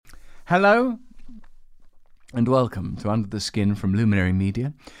Hello and welcome to Under the Skin from Luminary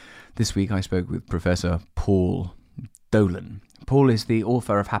Media. This week I spoke with Professor Paul Dolan. Paul is the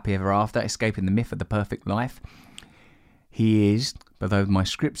author of Happy Ever After, Escaping the Myth of the Perfect Life. He is, although my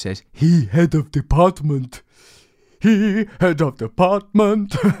script says, he head of department. He head of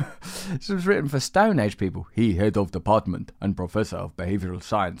department. This was written for Stone Age people. He head of department and professor of behavioural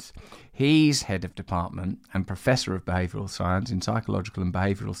science. He's head of department and professor of behavioural science in psychological and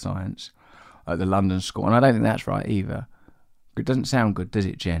behavioural science at the London School. And I don't think that's right either. It doesn't sound good, does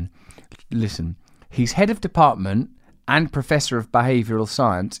it, Jen? Listen, he's head of department and professor of behavioural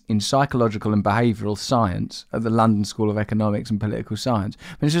science in psychological and behavioural science at the London School of Economics and Political Science.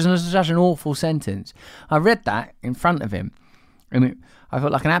 I mean, this was such an awful sentence. I read that in front of him, and I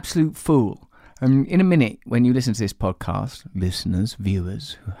felt like an absolute fool. And in a minute, when you listen to this podcast, listeners,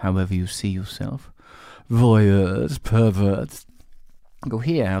 viewers, however you see yourself, voyeurs, perverts, you'll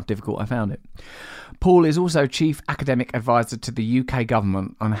hear how difficult I found it. Paul is also Chief Academic Advisor to the UK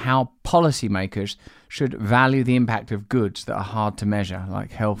government on how policymakers should value the impact of goods that are hard to measure, like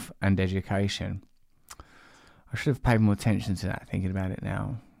health and education. I should have paid more attention to that, thinking about it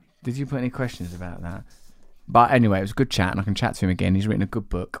now. Did you put any questions about that? But anyway, it was a good chat, and I can chat to him again. He's written a good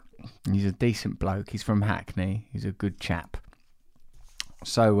book. He's a decent bloke. He's from Hackney. He's a good chap.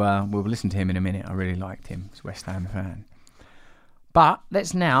 So we'll listen to him in a minute. I really liked him. He's a West Ham fan. But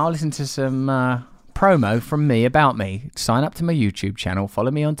let's now listen to some promo from me about me. Sign up to my YouTube channel.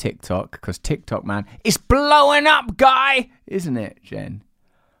 Follow me on TikTok, because TikTok, man, it's blowing up, guy! Isn't it, Jen?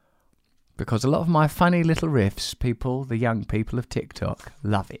 Because a lot of my funny little riffs, people, the young people of TikTok,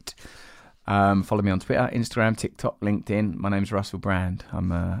 love it. Follow me on Twitter, Instagram, TikTok, LinkedIn. My name's Russell Brand.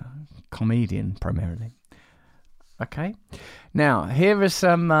 I'm a comedian, primarily. Okay. Now, here are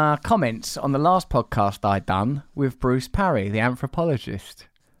some comments on the last podcast I'd done with Bruce Parry, the anthropologist.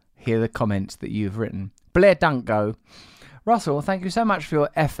 Here are the comments that you've written. Blair Dunko. Russell, thank you so much for your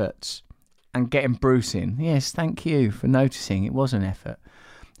efforts and getting Bruce in. Yes, thank you for noticing. It was an effort.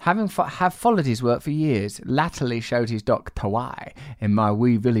 Have followed his work for years, latterly showed his doc Tawai in my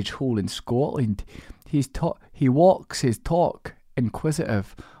wee village hall in Scotland. He walks his talk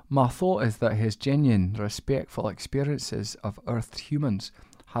inquisitive. My thought is that his genuine, respectful experiences of Earth humans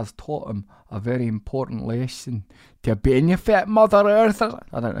has taught him a very important lesson to benefit Mother Earth.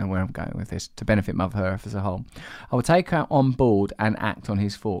 I don't know where I'm going with this. To benefit Mother Earth as a whole. I will take her on board and act on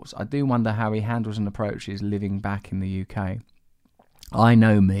his thoughts. I do wonder how he handles and approaches living back in the UK. I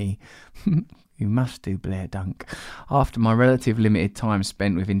know me. You must do, Blair Dunk. After my relative limited time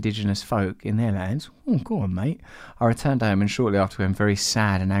spent with indigenous folk in their lands, go on, mate, I returned home and shortly after went very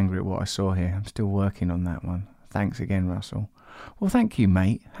sad and angry at what I saw here. I'm still working on that one. Thanks again, Russell. Well, thank you,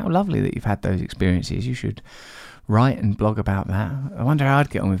 mate. How lovely that you've had those experiences. You should write and blog about that. I wonder how I'd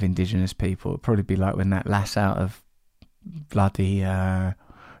get on with indigenous people. It'd probably be like when that lass out of bloody...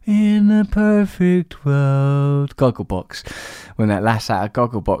 In a perfect world, Gogglebox. When that lass out of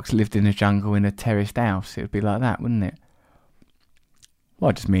Gogglebox lived in a jungle in a terraced house, it would be like that, wouldn't it? Well,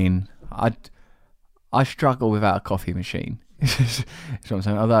 I just mean, I struggle without a coffee machine. That's what I'm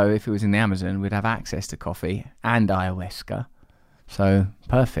saying. Although, if it was in the Amazon, we'd have access to coffee and ayahuasca. So,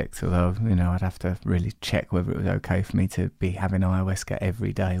 perfect. Although, I'd have to really check whether it was okay for me to be having ayahuasca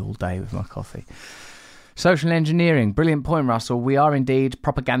every day, all day with my coffee. Social engineering. Brilliant point, Russell. We are indeed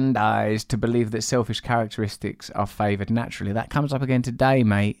propagandized to believe that selfish characteristics are favoured naturally. That comes up again today,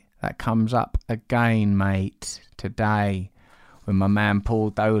 mate. That comes up again, mate, today with my man Paul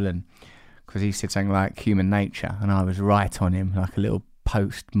Dolan, because he said something like human nature, and I was right on him, like a little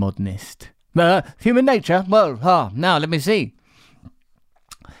postmodernist. Human nature? Well, now let me see.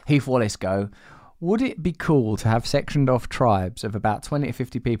 Heath Wallace go, would it be cool to have sectioned off tribes of about 20 to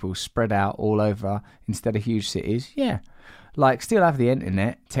 50 people spread out all over instead of huge cities? Yeah. Like, still have the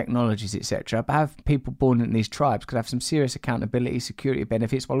internet, technologies, etc., but have people born in these tribes could have some serious accountability, security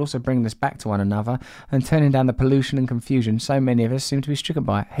benefits, while also bringing us back to one another and turning down the pollution and confusion so many of us seem to be stricken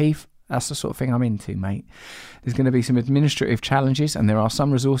by. Heath, that's the sort of thing I'm into, mate. There's going to be some administrative challenges, and there are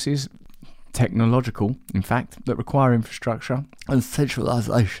some resources, technological, in fact, that require infrastructure and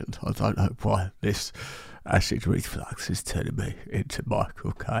centralisation. I don't know why this acid reflux is turning me into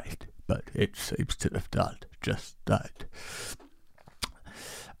Michael Caine, but it seems to have done just that.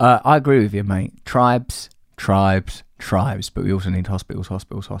 I agree with you, mate. Tribes, but we also need hospitals,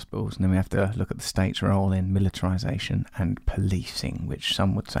 and then we have to look at the state's role in militarisation and policing, which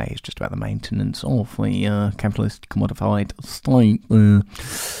some would say is just about the maintenance of the capitalist commodified state.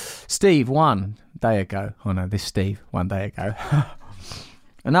 Steve, one day ago. Oh no, this Steve, one day ago.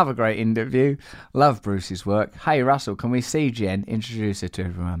 Another great interview. Love Bruce's work. Hey, Russell, can we see Jen? Introduce her to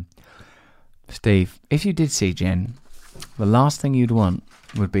everyone. Steve, if you did see Jen, the last thing you'd want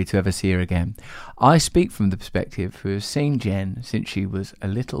would be to ever see her again. I speak from the perspective who has seen Jen since she was a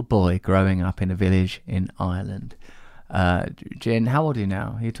little boy growing up in a village in Ireland. Jen, how old are you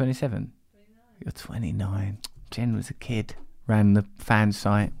now? You're 27? 29. You're 29. Jen was a kid. Ran the fan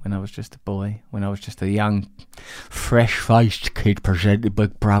site when I was just a boy, when I was just a young, fresh-faced kid presenting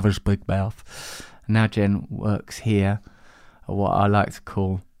Big Brother's Big Mouth. And now Jen works here at what I like to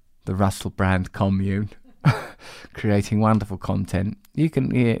call the Russell Brand commune, creating wonderful content. You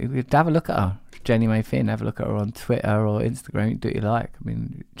can have a look at her, Jenny May Finn. Have a look at her on Twitter or Instagram. You do what you like. I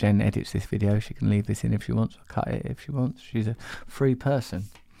mean, Jen edits this video. She can leave this in if she wants, or cut it if she wants. She's a free person.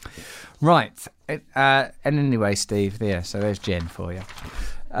 Right. And anyway, Steve, so there's Jen for you.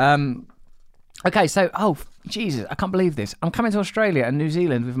 Okay, so, Jesus, I can't believe this. I'm coming to Australia and New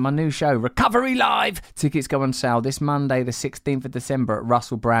Zealand with my new show, Recovery Live. Tickets go on sale this Monday, the 16th of December at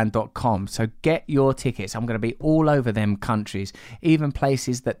russellbrand.com. So get your tickets. I'm going to be all over them countries, even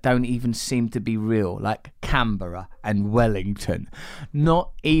places that don't even seem to be real, like Canberra and Wellington.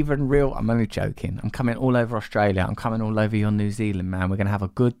 Not even real. I'm only joking. I'm coming all over Australia. I'm coming all over your New Zealand, man. We're going to have a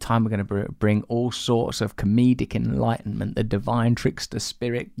good time. We're going to bring all sorts of comedic enlightenment, the divine trickster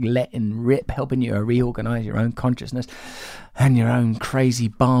spirit, letting rip, helping you to reorganise your own consciousness and your own crazy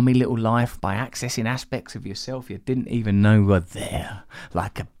balmy little life by accessing aspects of yourself you didn't even know were there,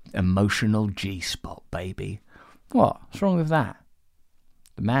 like an emotional G-spot, baby. What's wrong with that?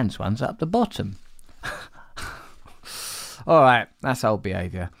 The man's one's up the bottom. All right, that's old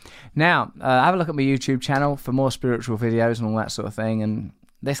behaviour. Now, have a look at my YouTube channel for more spiritual videos and all that sort of thing, and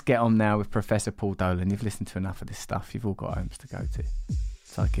let's get on now with Professor Paul Dolan. You've listened to enough of this stuff. You've all got homes to go to,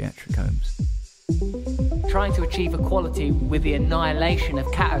 psychiatric homes. Trying to achieve equality with the annihilation of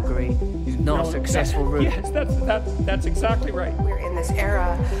category is not a successful route. Yes, that's exactly right. We're in this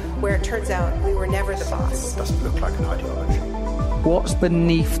era where it turns out we were never the boss. It doesn't look like an ideology. What's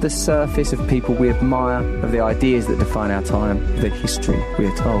beneath the surface of people we admire, of the ideas that define our time, the history we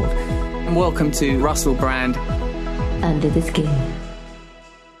are told? And welcome to Russell Brand. Under the Skin.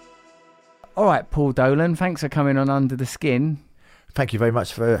 All right, Paul Dolan, thanks for coming on Under the Skin. Thank you very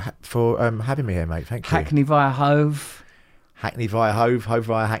much for having me here, mate. Thank you. Hackney via Hove. Hackney via Hove, Hove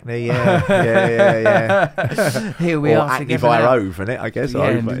via Hackney, yeah. Here we are Hackney together via now. Hove, isn't it? I guess.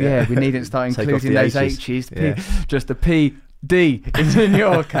 Yeah, we needn't start including those H's. Just a P. D is in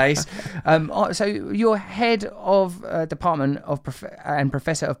your case. So you're head of Department of and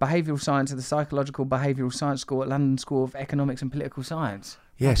Professor of Behavioural Science at the Psychological Behavioural Science School at London School of Economics and Political Science.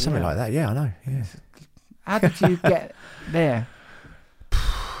 Yeah, something like that. Yeah, I know. Yeah. How did you get there?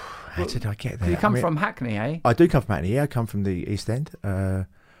 How did I get there? You come from Hackney, eh? I do come from Hackney. Yeah, I come from the East End.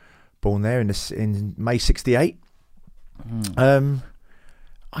 Born there in May '68. I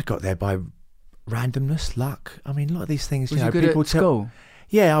got there by randomness, luck. I mean, a lot of these things. Was you good at school?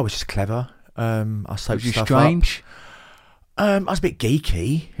 Yeah, I was just clever. I soaked Was you stuff strange? up. I was a bit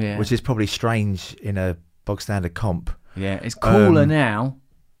geeky, which is probably strange in a bog standard comp. Yeah, it's cooler now.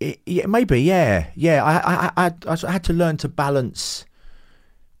 Maybe. Yeah. I had to learn to balance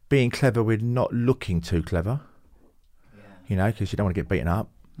being clever with not looking too clever. Yeah. You know, because you don't want to get beaten up.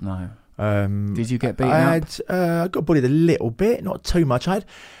 No. Did you get beaten up? I got bullied a little bit, not too much. I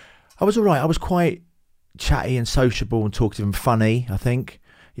was all right. I was quite chatty and sociable and talkative and funny, I think.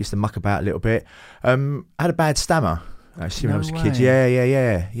 Used to muck about a little bit. I had a bad stammer, actually, when I was a kid.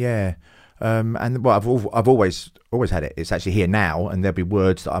 Yeah. And well, I've always had it. It's actually here now, and there'll be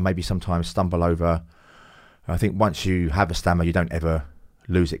words that I maybe sometimes stumble over. I think once you have a stammer, you don't ever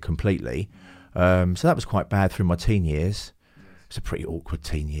lose it completely. So that was quite bad through my teen years. It was a pretty awkward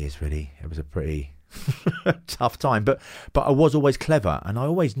teen years, really. It was a pretty tough time, but I was always clever, and I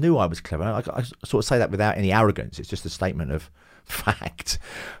always knew I was clever. I sort of say that without any arrogance. It's just a statement of fact.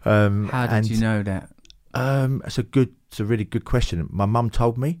 How did you know that? It's a really good question. My mum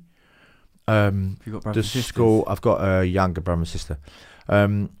told me. Have you got brothers and sisters? School, I've got a younger brother and sister.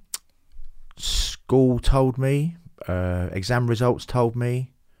 School told me. Exam results told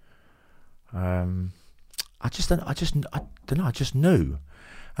me. I just knew,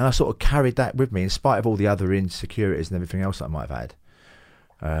 and I sort of carried that with me in spite of all the other insecurities and everything else that I might have had.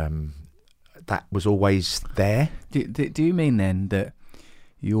 That was always there. Do you mean then that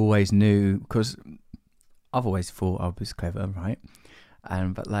you always knew? Because I've always thought I was clever, right?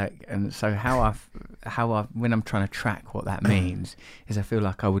 So how I when I'm trying to track what that means is I feel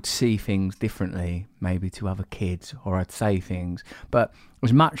like I would see things differently maybe to other kids, or I'd say things, but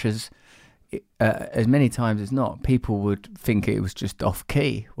as much as as many times as not, people would think it was just off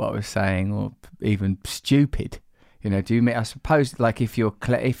key what I was saying, or even stupid. Do you mean? I suppose, like, if you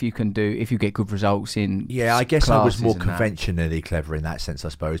get good results in I guess I was more classes and conventionally clever in that sense, I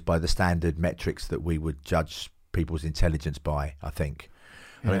suppose, by the standard metrics that we would judge people's intelligence by. I think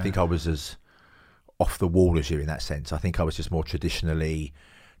I don't think I was as off the wall as you in that sense. I think I was just more traditionally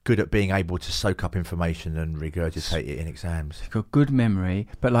good at being able to soak up information and regurgitate it in exams. You've got good memory,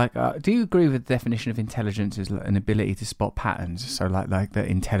 but do you agree with the definition of intelligence as an ability to spot patterns? So like that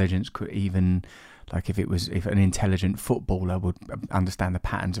intelligence could even, like, if an intelligent footballer would understand the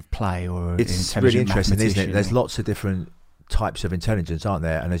patterns of play, or it's really interesting, isn't it? There's lots of different types of intelligence, aren't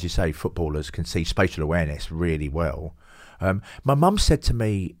there? And as you say, footballers can see spatial awareness really well. My mum said to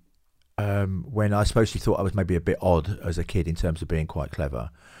me, when I suppose she thought I was maybe a bit odd as a kid in terms of being quite clever,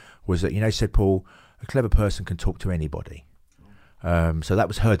 was that, she said, Paul, a clever person can talk to anybody. So that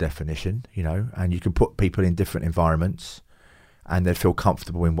was her definition, and you can put people in different environments and they'd feel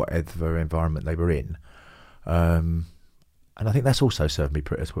comfortable in whatever environment they were in. And I think that's also served me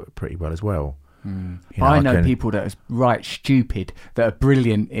pretty well as well. I know people that are right stupid, that are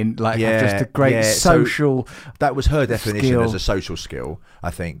brilliant in, like, have just a great social. So that was her definition skill. As a social skill, I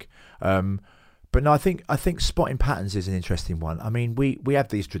think. But no, I think spotting patterns is an interesting one. I mean, we have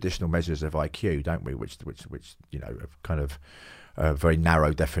these traditional measures of IQ, don't we? Which are kind of a very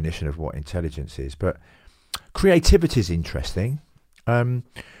narrow definition of what intelligence is. But creativity is interesting. One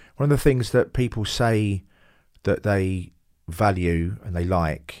of the things that people say that they value and they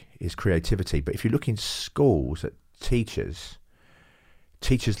like is creativity. But if you look in schools at teachers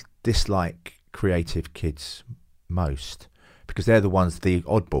dislike creative kids most, because they're the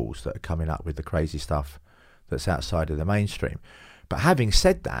oddballs that are coming up with the crazy stuff that's outside of the mainstream. But having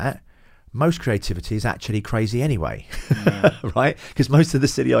said that, most creativity is actually crazy anyway, right? Because most of the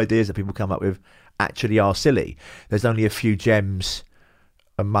silly ideas that people come up with actually are silly. There's only a few gems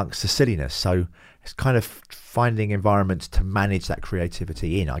amongst the silliness. So it's kind of finding environments to manage that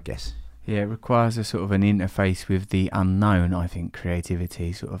creativity in, I guess. Yeah, it requires a sort of an interface with the unknown, I think,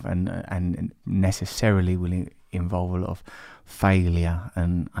 creativity, sort of, and necessarily will involve a lot of failure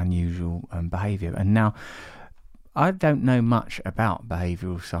and unusual behaviour. And now, I don't know much about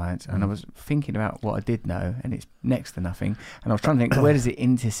behavioural science, and I was thinking about what I did know, and it's next to nothing. And I was trying to think, where does it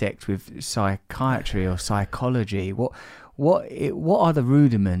intersect with psychiatry or psychology? What are the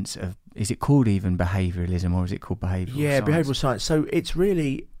rudiments of? Is it called even behaviouralism, or is it called behavioural science? Yeah, behavioural science. So it's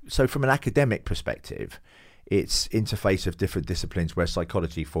really, from an academic perspective, it's interface of different disciplines where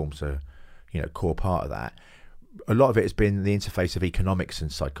psychology forms a core part of that. A lot of it has been the interface of economics and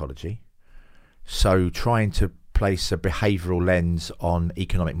psychology. So trying to place a behavioural lens on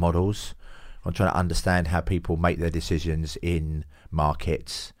economic models, on trying to understand how people make their decisions in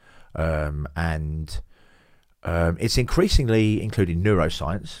markets, and it's increasingly including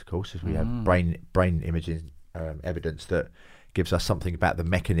neuroscience, of course, as we have brain imaging evidence that gives us something about the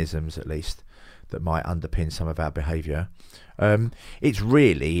mechanisms, at least, that might underpin some of our behaviour. It's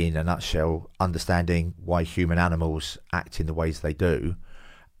really, in a nutshell, understanding why human animals act in the ways they do,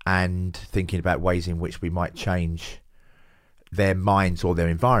 and thinking about ways in which we might change their minds or their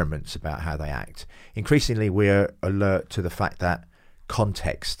environments about how they act. Increasingly, we're alert to the fact that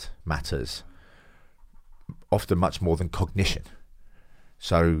context matters, often much more than cognition.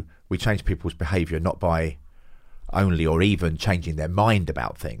 So we change people's behaviour not by only or even changing their mind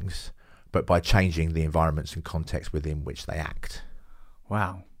about things, but by changing the environments and context within which they act.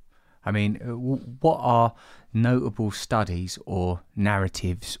 Wow. I mean, what are notable studies or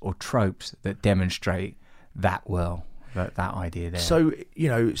narratives or tropes that demonstrate that well, that idea there? So,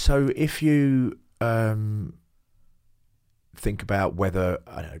 if you think about whether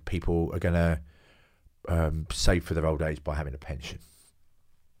people are going to save for their old age by having a pension,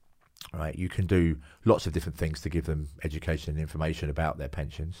 right? You can do lots of different things to give them education and information about their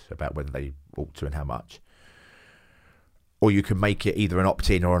pensions, about whether they ought to and how much. Or you can make it either an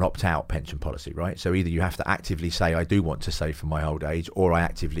opt-in or an opt-out pension policy, right? So either you have to actively say, I do want to save for my old age, or I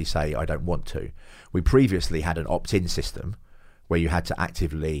actively say, I don't want to. We previously had an opt-in system where you had to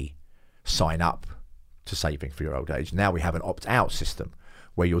actively sign up to saving for your old age. Now we have an opt-out system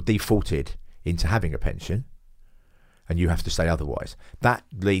where you're defaulted into having a pension and you have to say otherwise. That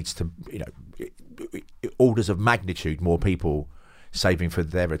leads to, orders of magnitude more people saving for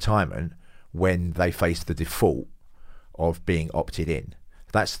their retirement when they face the default of being opted in.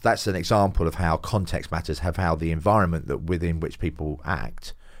 That's an example of how context matters, how the environment that within which people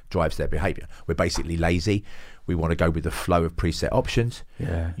act drives their behaviour. We're basically lazy. We want to go with the flow of preset options.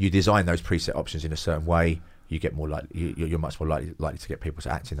 Yeah. You design those preset options in a certain way. you get more likely. You're much more likely to get people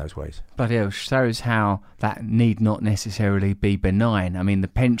to act in those ways. Bloody hell, shows how that need not necessarily be benign. I mean, the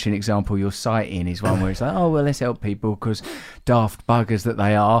pension example you're citing is one where it's like, oh, well, let's help people because daft buggers that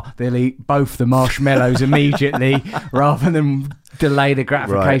they are, they'll eat both the marshmallows immediately rather than delay the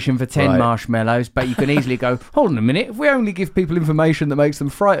gratification for 10 marshmallows. But you can easily go, hold on a minute, if we only give people information that makes them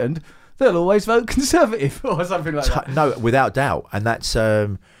frightened, they'll always vote Conservative or something like that. No, without doubt. And that's...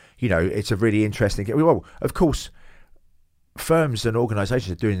 it's a really interesting... Well, of course, firms and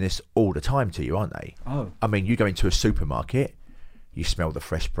organisations are doing this all the time to you, aren't they? Oh. I mean, you go into a supermarket, you smell the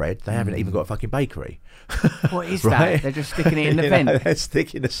fresh bread. They haven't even got a fucking bakery. What is right? that? They're just sticking it in the vent. They're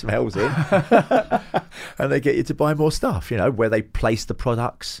sticking the smells in. And they get you to buy more stuff, where they place the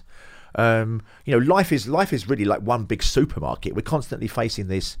products. Life is really like one big supermarket. We're constantly facing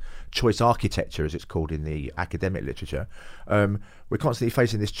this choice architecture, as it's called in the academic literature. We're constantly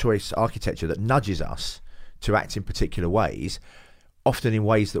facing this choice architecture that nudges us to act in particular ways, often in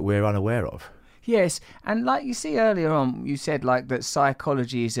ways that we're unaware of. Yes, and like you see earlier on, you said like that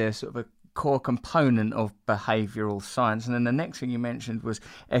psychology is a sort of a core component of behavioural science, and then the next thing you mentioned was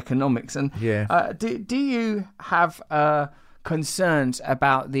economics. And do you have concerns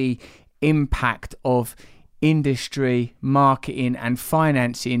about the impact of industry, marketing and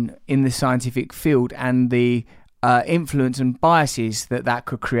financing in the scientific field and the influence and biases that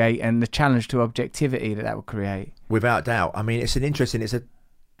could create and the challenge to objectivity that would create? Without doubt. I mean, it's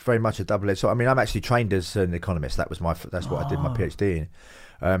very much a double-edged sword. I mean, I'm actually trained as an economist. That's what I did my PhD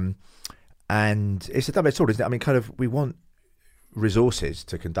in. And it's a double-edged sword, isn't it? I mean, we want resources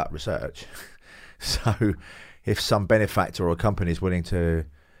to conduct research. So if some benefactor or company is willing to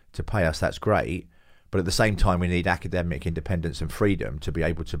pay us, that's great. But at the same time, we need academic independence and freedom to be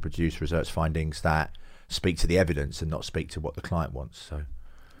able to produce research findings that speak to the evidence and not speak to what the client wants. So,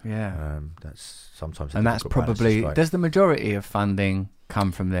 that's sometimes. And that's probably, does the majority of funding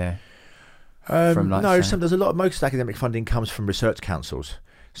come from there? Most academic funding comes from research councils.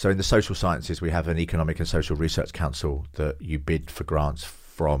 So in the social sciences, we have an economic and social research council that you bid for grants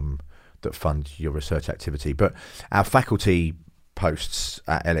from that fund your research activity. But our faculty posts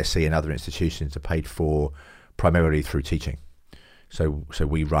at LSE and other institutions are paid for primarily through teaching. So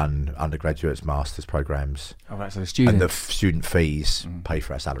we run undergraduates, masters programs. Oh, right, so students. And the student fees pay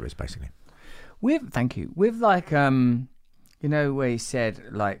for our salaries, basically. Thank you. With like, where you said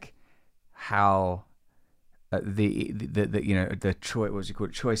like how the choice, what's it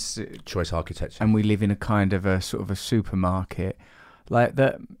called, choice architecture, and we live in a kind of a sort of a supermarket. Like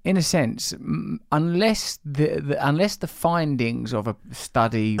that, in a sense, unless the findings of a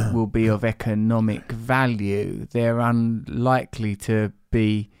study will be of economic value, they're unlikely to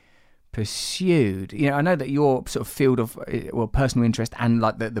be pursued. I know that your sort of field of personal interest and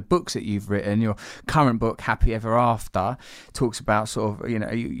like the books that you've written, your current book Happy Ever After, talks about sort of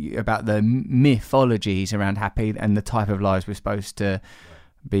about the mythologies around happy and the type of lives we're supposed to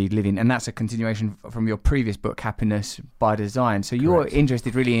be living, and that's a continuation from your previous book Happiness by Design. So you're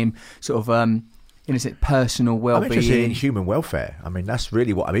interested really in sort of in a sense personal well-being. I'm interested in human welfare. I mean, that's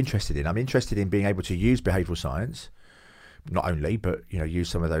really what I'm interested in. I'm interested in being able to use behavioural science, not only, but use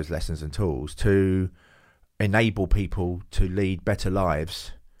some of those lessons and tools to enable people to lead better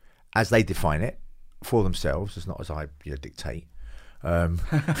lives as they define it for themselves, as not as I dictate.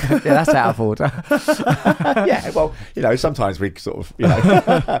 That's out of order. Yeah, well, sometimes we sort of,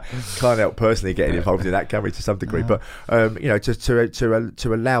 can't help personally getting involved in that, can we, to some degree? But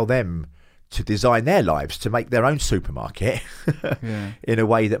to allow them to design their lives, to make their own supermarket in a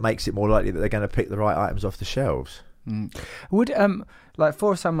way that makes it more likely that they're going to pick the right items off the shelves. Would like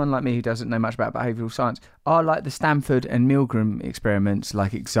for someone like me who doesn't know much about behavioural science, are like the Stanford and Milgram experiments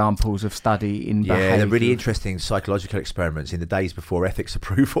like examples of study in behaviour? Yeah, they're really interesting psychological experiments in the days before ethics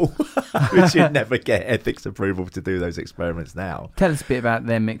approval, which you'd never get ethics approval to do those experiments now. Tell us a bit about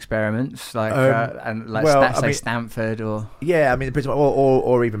them experiments, like Stanford or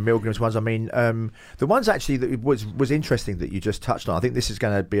or even Milgram's ones. I mean, the ones actually that was interesting that you just touched on. I think this is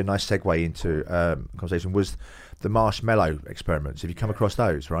going to be a nice segue into conversation. Was the marshmallow experiments? Have you come across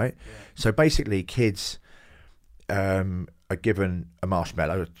those? Right. Yeah. So basically, kids are given a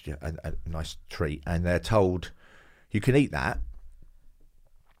marshmallow, a nice treat, and they're told you can eat that,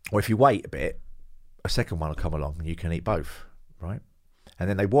 or if you wait a bit, a second one will come along and you can eat both. Right. And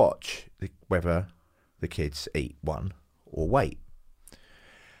then they watch whether the kids eat one or wait.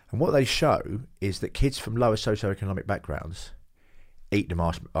 And what they show is that kids from lower socioeconomic backgrounds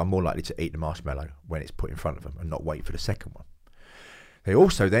are more likely to eat the marshmallow when it's put in front of them and not wait for the second one. They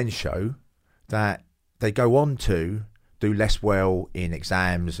also then show that they go on to do less well in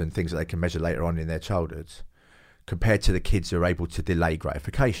exams and things that they can measure later on in their childhoods compared to the kids who are able to delay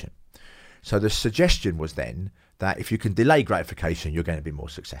gratification. So the suggestion was then that if you can delay gratification, you're going to be more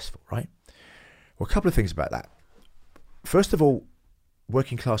successful, right? Well, a couple of things about that. First of all,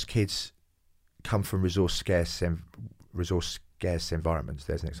 working class kids come from resource scarce environments.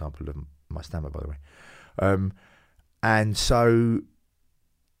 There's an example of my stammer, by the way. And so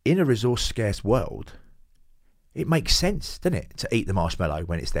in a resource scarce world, it makes sense, doesn't it, to eat the marshmallow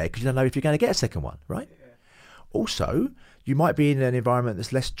when it's there, because you don't know if you're going to get a second one, right? Yeah. Also, you might be in an environment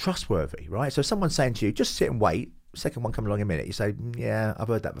that's less trustworthy, right? So someone's saying to you, just sit and wait, second one come along in a minute. You say, yeah, I've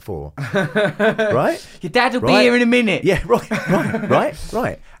heard that before. Right? Your dad will be here in a minute. Yeah,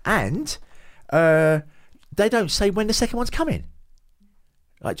 right. And they don't say when the second one's coming.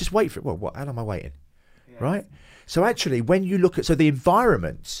 Like, just wait for it. Well, what? How long am I waiting? Yeah. Right? So actually, when you look at the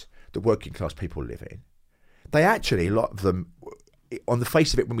environments that working class people live in, they actually, a lot of them, on the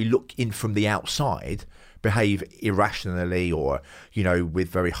face of it, when we look in from the outside, behave irrationally or, with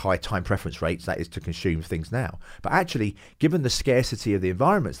very high time preference rates, that is to consume things now. But actually, given the scarcity of the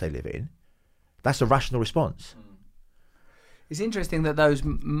environments they live in, that's a rational response. It's interesting that those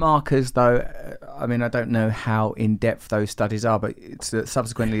markers, though, I mean, I don't know how in-depth those studies are, but it's that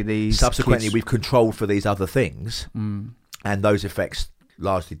subsequently we've controlled for these other things, and those effects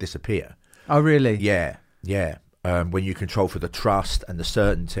largely disappear. Oh, really? Yeah. When you control for the trust and the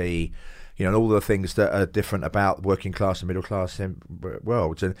certainty, and all the things that are different about working class and middle class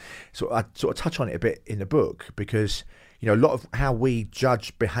worlds. And so I sort of touch on it a bit in the book because, a lot of how we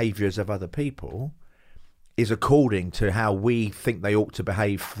judge behaviours of other people is according to how we think they ought to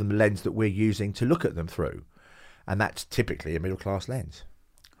behave from the lens that we're using to look at them through. And that's typically a middle class lens.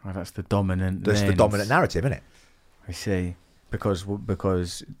 Oh, that's the dominant That's the dominant narrative, isn't it? I see. Because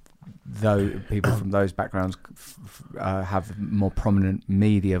though people from those backgrounds have more prominent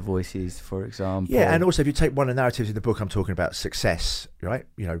media voices, for example. Yeah, and also if you take one of the narratives in the book, I'm talking about success, right?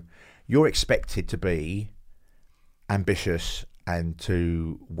 You're expected to be ambitious and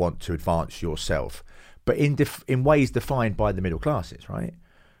to want to advance yourself, but in ways defined by the middle classes, right?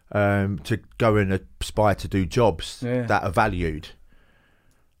 To go and aspire to do jobs that are valued,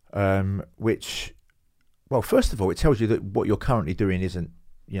 which, well, first of all, it tells you that what you're currently doing isn't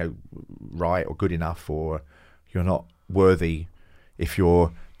right or good enough, or you're not worthy if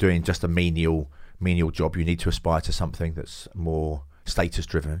you're doing just a menial job. You need to aspire to something that's more status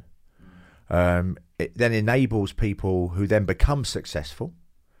driven. It then enables people who then become successful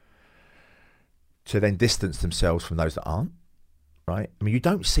to then distance themselves from those that aren't, right? I mean, you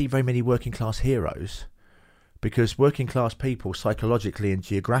don't see very many working class heroes because working class people psychologically and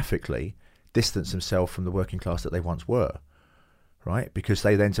geographically distance themselves from the working class that they once were. Right, because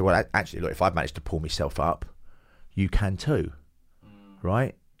they then say, well, actually, look, if I've managed to pull myself up, you can too.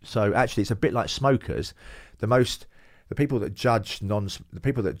 Right, so actually, it's a bit like smokers. The people that judge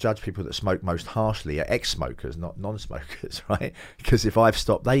people that smoke most harshly are ex-smokers, not non-smokers. Right, because if I've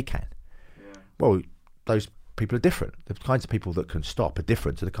stopped, they can. Yeah. Well, those people are different. The kinds of people that can stop are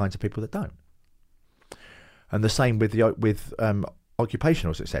different to the kinds of people that don't. And the same with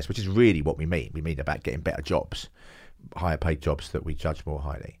occupational success, which is really what we mean. We mean about getting better jobs. Higher paid jobs that we judge more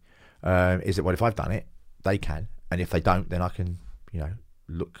highly, is that, well, if I've done it, they can, and if they don't, then I can,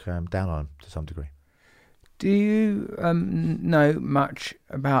 look down on them to some degree. Do you know much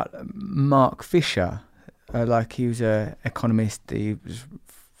about Mark Fisher? Like, he was an economist. He was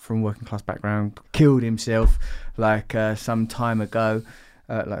from working class background, killed himself some time ago.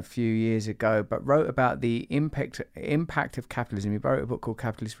 Like a few years ago, but wrote about the impact of capitalism. He wrote a book called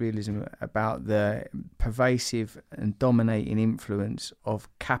Capitalist Realism about the pervasive and dominating influence of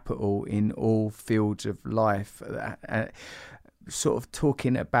capital in all fields of life, sort of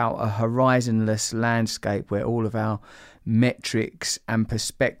talking about a horizonless landscape where all of our metrics and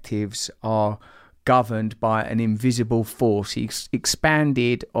perspectives are governed by an invisible force. He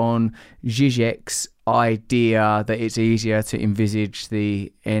expanded on Zizek's idea that it's easier to envisage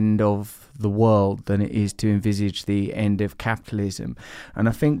the end of the world than it is to envisage the end of capitalism. And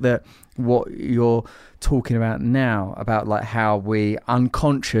I think that what you're talking about now, about like how we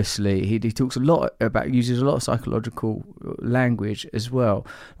unconsciously, he talks a lot about, uses a lot of psychological language as well,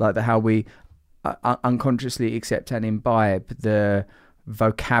 like how we unconsciously accept and imbibe the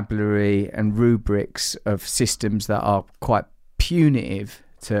vocabulary and rubrics of systems that are quite punitive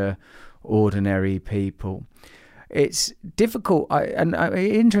to ordinary people. It's difficult, and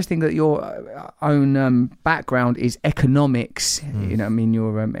interesting that your own background is economics.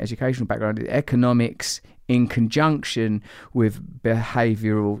 Your educational background is economics in conjunction with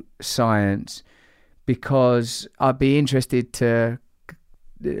behavioural science, because I'd be interested to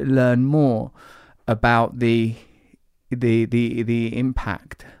learn more about the the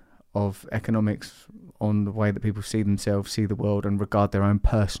impact of economics on the way that people see themselves, see the world, and regard their own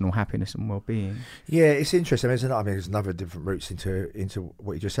personal happiness and well-being. Yeah, it's interesting. There's another different routes into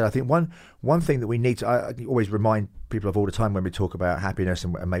what you just said. I think one thing that we need to I always remind people of all the time when we talk about happiness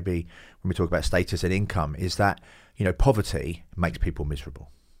and maybe when we talk about status and income is that, you know, poverty makes people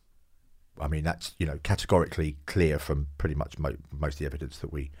miserable. I mean, that's, you know, categorically clear from pretty much most of the evidence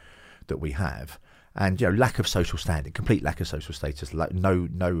that we have. And, you know, lack of social standing, complete lack of social status, like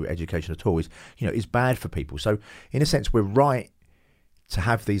no education at all is bad for people. So in a sense, we're right to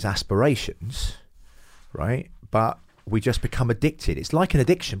have these aspirations, right? But we just become addicted. It's like an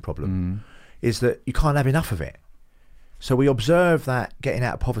addiction problem, is that you can't have enough of it. So we observe that getting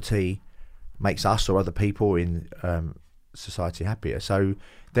out of poverty makes us or other people in society happier. So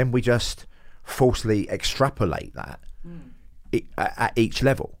then we just falsely extrapolate that at each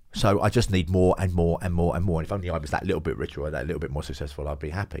level. So I just need more and more and more and more. And if only I was that little bit richer or that little bit more successful, I'd be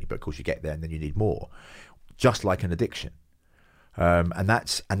happy. But of course, you get there and then you need more, just like an addiction. And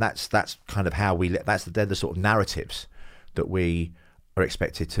that's kind of how they're the sort of narratives that we are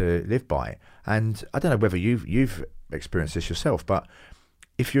expected to live by. And I don't know whether you've experienced this yourself, but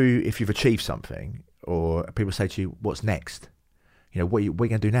if you've achieved something, or people say to you, "What's next?" You know, what are you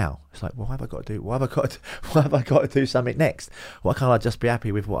going to do now? It's like, well, what have I got to do? Why have I got to do something next? Why can't I just be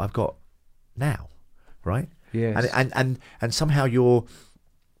happy with what I've got now? Right? Yes. And somehow you're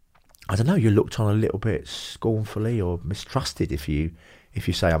looked on a little bit scornfully or mistrusted if you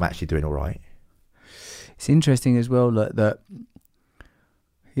say I'm actually doing all right. It's interesting as well that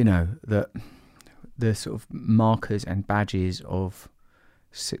you know, that the sort of markers and badges of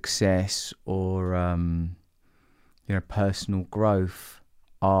success or you know, personal growth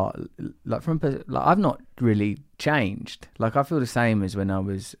are like I've not really changed. Like I feel the same as when I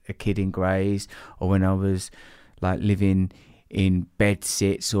was a kid in Grays, or when I was like living in bed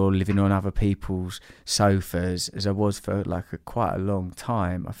sits or living on other people's sofas, as I was for like quite a long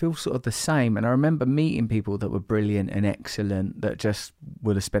time. I feel sort of the same, and I remember meeting people that were brilliant and excellent that just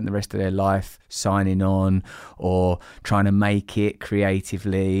would have spent the rest of their life signing on or trying to make it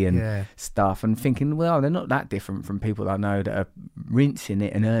creatively and stuff, and thinking, well, they're not that different from people I know that are rinsing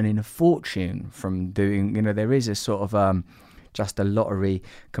it and earning a fortune from doing, you know, there is a sort of just a lottery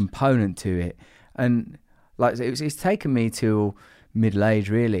component to it. And like it's taken me till middle age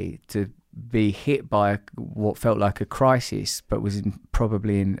really to be hit by what felt like a crisis, but was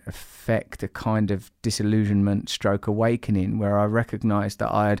probably in effect a kind of disillusionment stroke awakening, where I recognised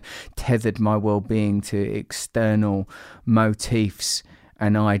that I had tethered my well-being to external motifs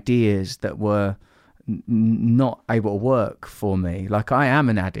and ideas that were not able to work for me. Like I am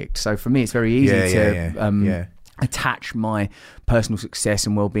an addict, so for me it's very easy to attach my personal success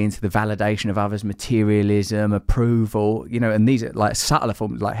and well-being to the validation of others, materialism, approval, you know, and these are like subtler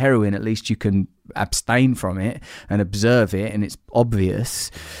forms, like heroin. At least you can abstain from it and observe it and it's obvious.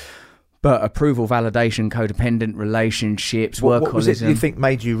 But approval, validation, codependent relationships, workaholism. What was it you think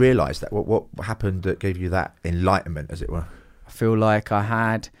made you realise that? What happened that gave you that enlightenment, as it were? I feel like I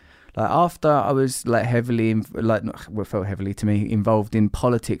had... Like after I was like heavily, what felt heavily to me, involved in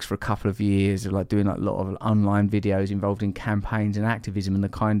politics for a couple of years, like doing like a lot of online videos involved in campaigns and activism, and the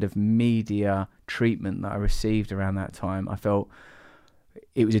kind of media treatment that I received around that time, I felt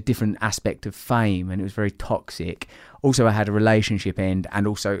it was a different aspect of fame and it was very toxic. Also, I had a relationship end, and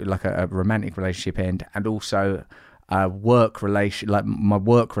also like a romantic relationship end, and also my work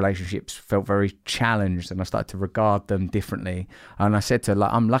relationships felt very challenged, and I started to regard them differently. And I said to her,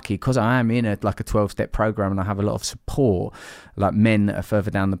 like, I'm lucky because I am in a 12-step program and I have a lot of support, like men that are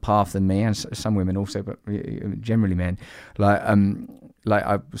further down the path than me, and some women also, but generally men. Like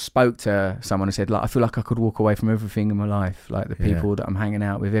I spoke to someone and said, like, I feel like I could walk away from everything in my life, like the people that I'm hanging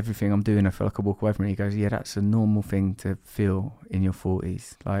out with, everything I'm doing, I feel like I could walk away from it. He goes, yeah, that's a normal thing to feel in your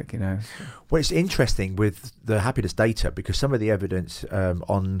 40s, like, you know. Well, it's interesting with the happiness data, because some of the evidence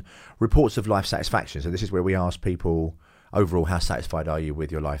on reports of life satisfaction, so this is where we ask people overall, how satisfied are you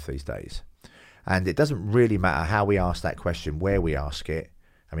with your life these days? And it doesn't really matter how we ask that question, where we ask it,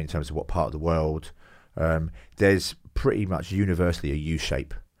 I mean, in terms of what part of the world, there's pretty much universally a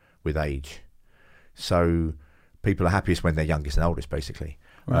U-shape with age. So people are happiest when they're youngest and oldest, basically.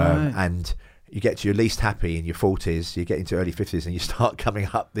 Right. And you get to your least happy in your 40s, you get into early 50s, and you start coming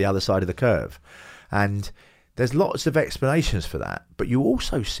up the other side of the curve. And there's lots of explanations for that, but you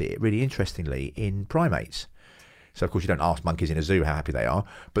also see it really interestingly in primates. So, of course, you don't ask monkeys in a zoo how happy they are,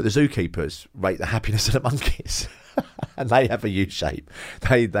 but the zookeepers rate the happiness of the monkeys. And they have a U shape.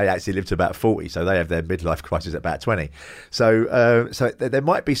 They actually live to about 40, so they have their midlife crisis at about 20. So there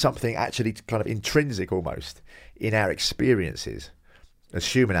might be something actually kind of intrinsic almost in our experiences as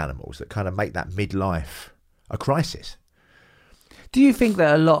human animals that kind of make that midlife a crisis. Do you think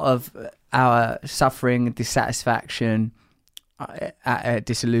that a lot of our suffering, dissatisfaction,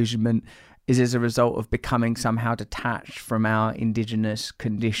 disillusionment is as a result of becoming somehow detached from our indigenous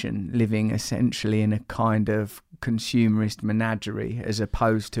condition, living essentially in a kind of consumerist menagerie as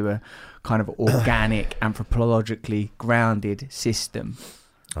opposed to a kind of organic, anthropologically grounded system?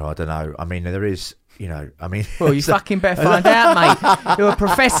 Oh, I don't know. I mean, there is, Well, you fucking better find out, mate. You're a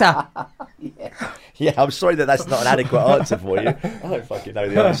professor. Yeah, I'm sorry that's not an adequate answer for you. I don't fucking know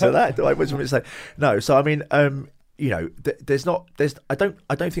the answer to that. Do I? What's it say? No. So I mean, I don't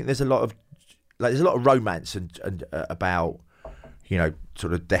think there's a lot of there's a lot of romance and about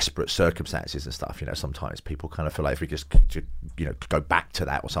sort of desperate circumstances and stuff. Sometimes people kind of feel like if we just go back to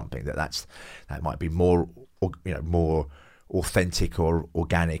that or something, that might be more more authentic or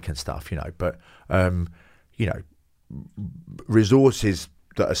organic and stuff. But resources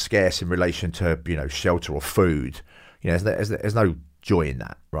that are scarce in relation to shelter or food, there's no joy in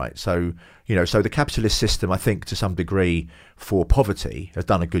that, right? So so the capitalist system, I think, to some degree, for poverty, has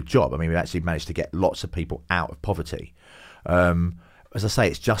done a good job. I mean, we've actually managed to get lots of people out of poverty. As I say,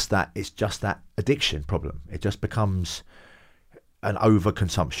 it's just that addiction problem. It just becomes an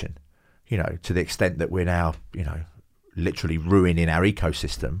overconsumption, to the extent that we're now literally ruining our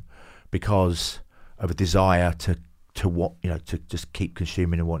ecosystem because of a desire to just keep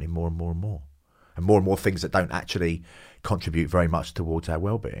consuming and wanting more and more and more. And more things that don't actually contribute very much towards our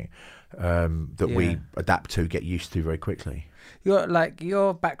well-being, we adapt to, get used to very quickly.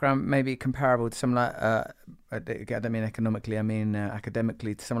 Your background may be comparable to someone like, I don't mean economically, I mean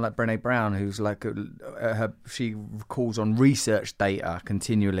academically, to someone like Brené Brown, who's like, she calls on research data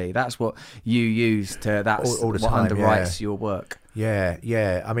continually. That's what you use to, that's all the time, what underwrites your work.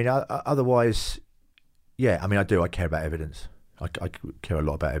 Yeah. I mean, otherwise, I mean, I care about evidence. I care a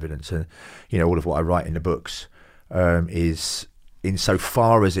lot about evidence, and all of what I write in the books is,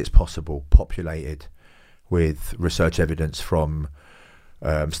 insofar as it's possible, populated with research evidence from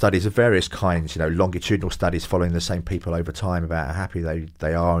studies of various kinds. Longitudinal studies following the same people over time about how happy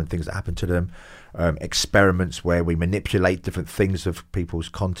they are and things that happen to them. Experiments where we manipulate different things of people's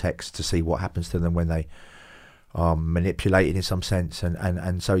context to see what happens to them when they are manipulated in some sense,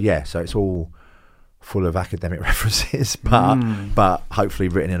 and so it's all full of academic references, but hopefully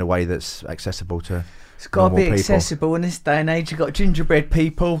written in a way that's accessible to. It's got to be accessible in this day and age. You've got gingerbread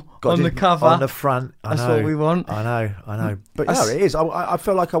people on the cover, on the front. That's what we want. I know. But it is. I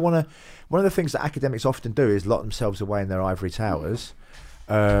feel like I want to. One of the things that academics often do is lock themselves away in their ivory towers,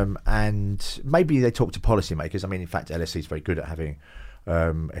 and maybe they talk to policymakers. I mean, in fact, LSE is very good at having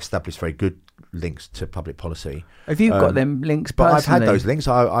established very good links to public policy. Have you got them links personally? But I've had those links.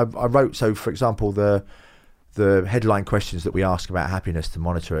 I wrote, so for example, the headline questions that we ask about happiness to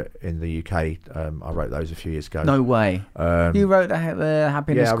monitor it in the UK, I wrote those a few years ago. No way. You wrote the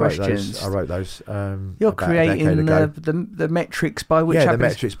happiness questions? I wrote those. You're creating the metrics by which happiness... the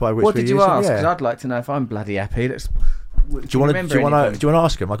metrics by which what did you ask? Because Yeah. I'd like to know if I'm bloody happy. Do you want to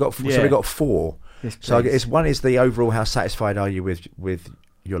ask them? So we got 4. Yes, so one is the overall, how satisfied are you with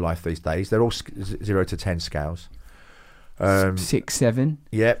your life these days? They're all 0 to 10 scales. 6, 7.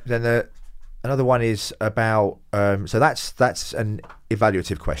 Yeah. Then another one is about so that's an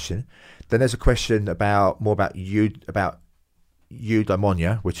evaluative question. Then there's a question about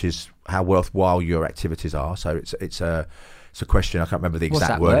eudaimonia, which is how worthwhile your activities are. So it's a question. I can't remember the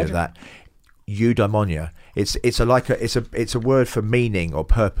exact word of that. Eudaimonia. It's a word for meaning or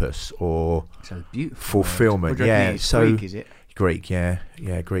purpose or fulfillment. Yeah. So Greek, is it? Greek. Yeah.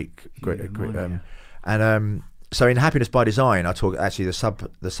 Greek. And so in Happiness by Design, I talk, actually the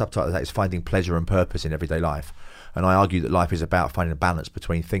subtitle of that is finding pleasure and purpose in everyday life. And I argue that life is about finding a balance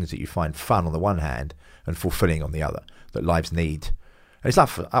between things that you find fun on the one hand and fulfilling on the other, that lives need. And it's up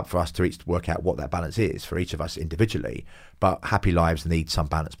for us to each work out what that balance is for each of us individually, but happy lives need some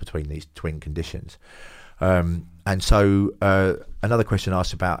balance between these twin conditions. And so another question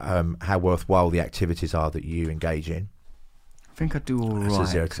asks about how worthwhile the activities are that you engage in. I think I do all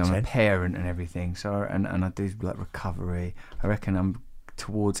right because I'm a parent and everything. So and I do like recovery. I reckon I'm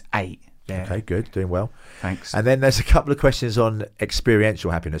towards 8 there. Okay, good, doing well. Thanks. And then there's a couple of questions on experiential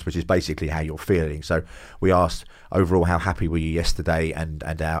happiness, which is basically how you're feeling. So we asked overall, how happy were you yesterday, and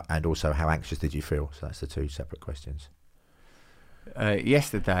also how anxious did you feel? So that's the 2 separate questions.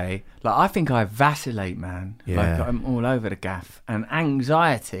 Yesterday, I think I vacillate, man. Yeah. I'm all over the gaff, and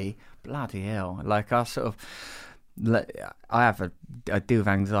anxiety, bloody hell. I sort of. I deal with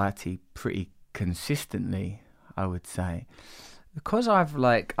anxiety pretty consistently, I would say, because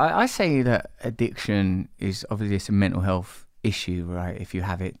I say that addiction is obviously it's a mental health issue, right? If you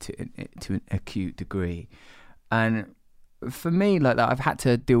have it to an acute degree, and for me, like that, I've had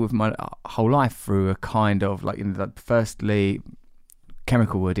to deal with my whole life through a kind of firstly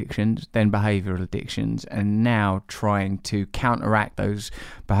chemical addictions, then behavioural addictions, and now trying to counteract those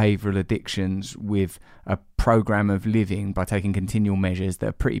behavioural addictions with a program of living by taking continual measures that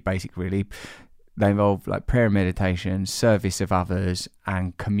are pretty basic, really. They involve like prayer and meditation, service of others,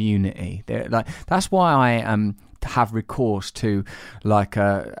 and community. That's why I have recourse to like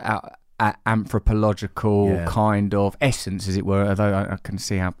a anthropological kind of essence, as it were, although I can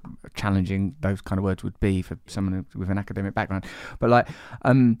see how challenging those kind of words would be for someone with an academic background. But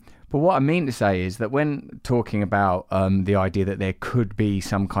but what I mean to say is that when talking about the idea that there could be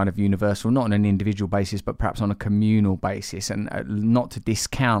some kind of universal, not on an individual basis, but perhaps on a communal basis, and not to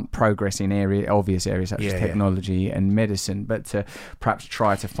discount progress in obvious areas such as technology and medicine, but to perhaps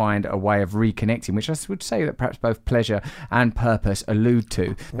try to find a way of reconnecting, which I would say that perhaps both pleasure and purpose allude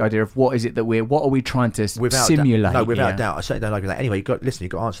to. The idea of what are we trying to simulate? Without doubt. I certainly don't like that. Anyway, you've got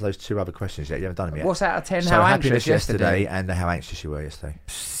to answer those two other questions yet. You haven't done them yet. What's out of 10? So how happiness anxious yesterday, and how anxious you were yesterday.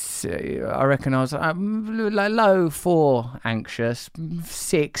 I reckon I was low 4 anxious,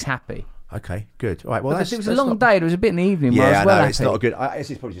 6 happy. Okay, good. All right. Well, it was a long day. There was a bit in the evening. Yeah, where I was well no, happy. it's not a good.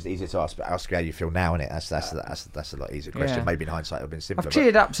 It's probably just easier to ask how you feel now, isn't it? That's a lot easier question. Yeah. Maybe in hindsight, it would have been simpler. I've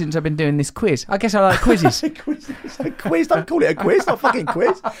cheered up since I've been doing this quiz. I guess I like quizzes. It's a quiz. Don't call it a quiz. It's not a fucking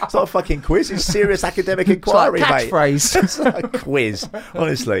quiz. It's not a fucking quiz. It's serious academic inquiry, it's like a catchphrase. Mate. It's not a quiz,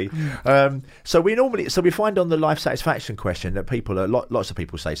 honestly. So we find on the life satisfaction question that lots of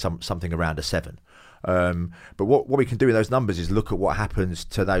people say something around a 7. But what we can do with those numbers is look at what happens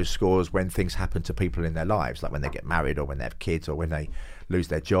to those scores when things happen to people in their lives, like when they get married or when they have kids or when they lose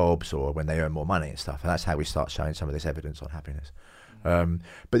their jobs or when they earn more money and stuff. And that's how we start showing some of this evidence on happiness.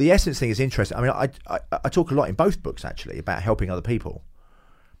 But the essence thing is interesting. I mean, I talk a lot in both books actually about helping other people.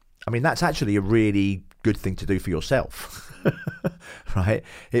 I mean, that's actually a really good thing to do for yourself, right?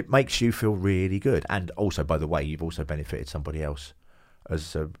 It makes you feel really good. And also, by the way, you've also benefited somebody else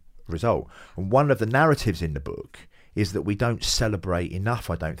as a result. And one of the narratives in the book is that we don't celebrate enough,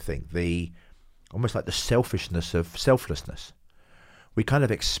 I don't think, almost like the selfishness of selflessness. We kind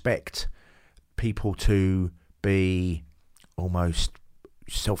of expect people to be almost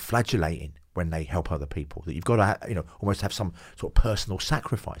self-flagellating when they help other people, that you've got to almost have some sort of personal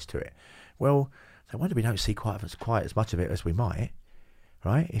sacrifice to it. Well, no wonder we don't see quite as much of it as we might,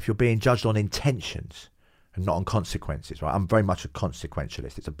 right? If you're being judged on intentions and not on consequences, right? I'm very much a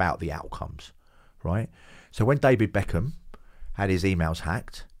consequentialist. It's about the outcomes, right? So when David Beckham had his emails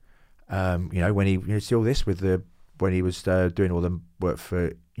hacked, when he see all this when he was doing all the work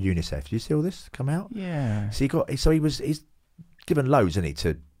for UNICEF. Do you see all this come out? Yeah. So he's given loads, isn't he,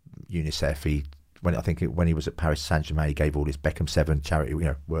 to UNICEF? When he was at Paris Saint-Germain, he gave all his Beckham 7 charity,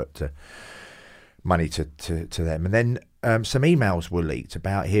 work to money to them. And then some emails were leaked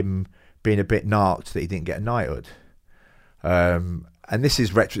about him being a bit narked that he didn't get a knighthood. And this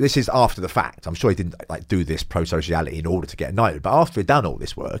is after the fact. I'm sure he didn't do this pro-sociality in order to get a knighthood. But after he'd done all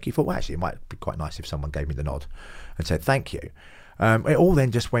this work, he thought, well, actually, it might be quite nice if someone gave me the nod and said thank you. It all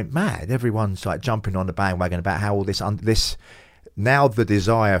then just went mad. Everyone's jumping on the bandwagon about how all this now the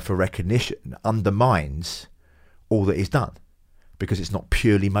desire for recognition undermines all that he's done because it's not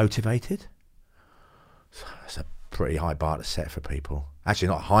purely motivated. So it's a pretty high bar to set for people. Actually,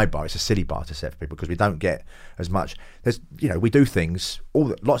 not a high bar, it's a silly bar to set for people because we don't get as much. We do things,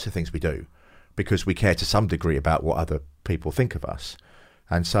 lots of things we do because we care to some degree about what other people think of us.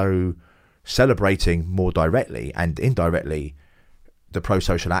 And so celebrating more directly and indirectly the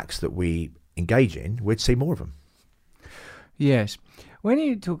pro-social acts that we engage in, we'd see more of them. Yes. When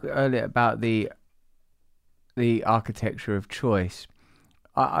you talk earlier about the architecture of choice,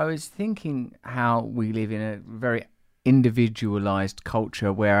 I was thinking how we live in a very individualized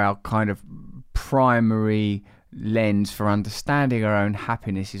culture where our kind of primary lens for understanding our own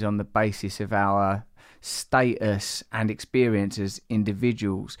happiness is on the basis of our status and experience as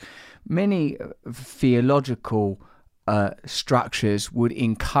individuals. Many theological structures would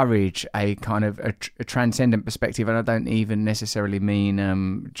encourage a kind of a transcendent perspective, and I don't even necessarily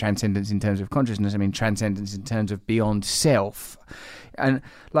mean transcendence in terms of consciousness. I mean transcendence in terms of beyond self, and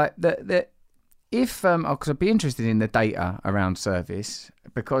like if because I'd be interested in the data around service,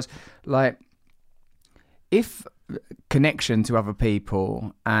 because if connection to other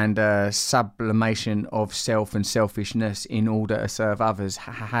people and sublimation of self and selfishness in order to serve others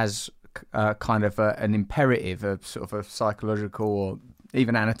has kind of an imperative, a sort of a psychological or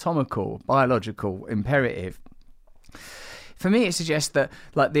even anatomical, biological imperative. For me, it suggests that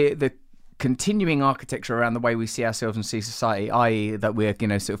like the continuing architecture around the way we see ourselves and see society, i.e. that we're,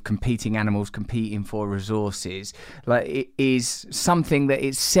 sort of competing animals competing for resources, like it is something that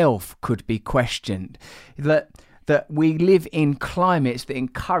itself could be questioned. That we live in climates that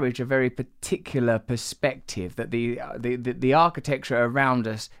encourage a very particular perspective, that the architecture around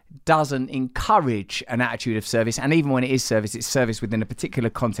us doesn't encourage an attitude of service, and even when it is service, it's service within a particular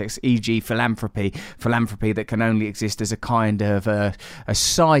context, e.g. philanthropy that can only exist as a kind of a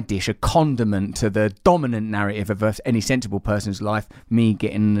side dish, a condiment to the dominant narrative of any sensible person's life, me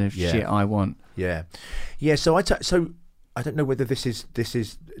getting the shit I want. Yeah. So I don't know whether this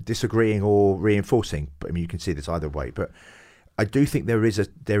is disagreeing or reinforcing, but I mean you can see this either way. But I do think there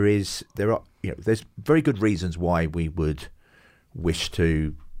are there's very good reasons why we would wish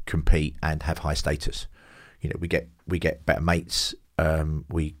to compete and have high status. We get better mates,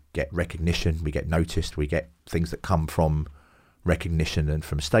 we get recognition, we get noticed, we get things that come from recognition and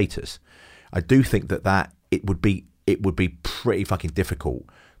from status. I do think that it would be pretty fucking difficult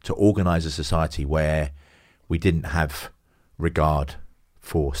to organise a society where we didn't have regard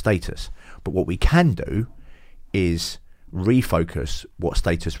for status. But what we can do is refocus what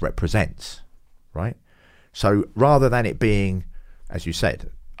status represents, right? So rather than it being, as you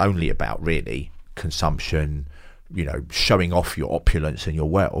said, only about really consumption, showing off your opulence and your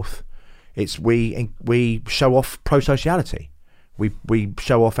wealth, it's we show off pro-sociality. We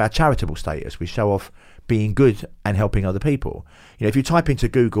show off our charitable status. We show off being good and helping other people. If you type into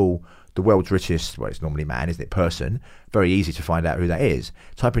Google the world's richest, well, it's normally man, isn't it, person, very easy to find out who that is.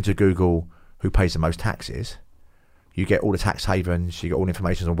 Type into Google who pays the most taxes. You get all the tax havens, you get all the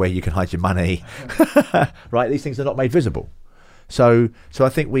information on where you can hide your money. Right? These things are not made visible. So I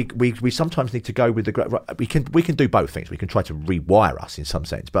think we sometimes need to go with we can do both things. We can try to rewire us in some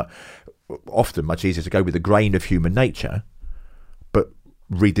sense, but often much easier to go with the grain of human nature, but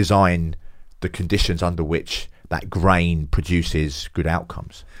redesign the conditions under which that grain produces good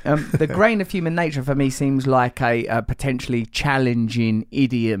outcomes. The grain of human nature for me seems like a potentially challenging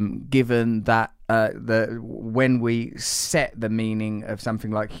idiom, given that when we set the meaning of something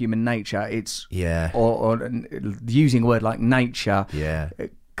like human nature, it's or using a word like nature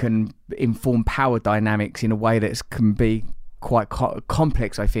can inform power dynamics in a way that can be quite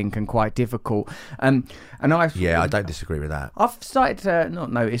complex, I think, and quite difficult. And I don't disagree with that. I've started to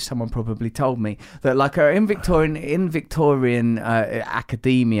not notice. Someone probably told me that, like, in Victorian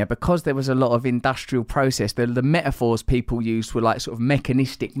academia, because there was a lot of industrial process, the metaphors people used were like sort of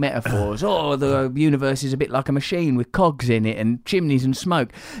mechanistic metaphors. The universe is a bit like a machine with cogs in it and chimneys and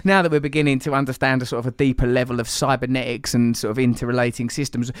smoke. Now that we're beginning to understand a sort of a deeper level of cybernetics and sort of interrelating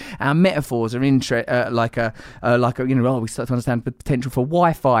systems, our metaphors are we start to understand the potential for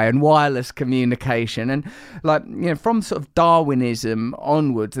Wi-Fi and wireless communication, and from sort of Darwinism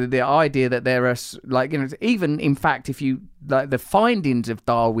onwards, the idea that there are even in fact, if you the findings of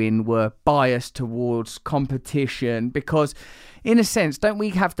Darwin were biased towards competition, because in a sense, don't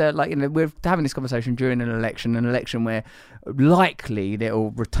we have to we're having this conversation during an election where likely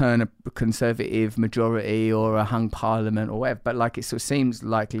they'll return a Conservative majority or a hung parliament or whatever, but it sort of seems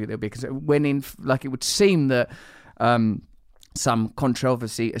likely there'll be when it would seem that some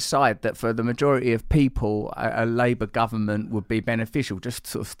controversy aside, that for the majority of people a Labour government would be beneficial, just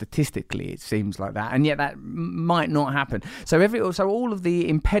sort of statistically it seems like that, and yet that might not happen. So all of the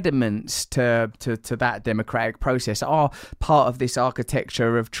impediments to that democratic process are part of this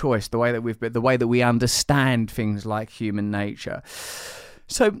architecture of choice, the way that we understand things like human nature.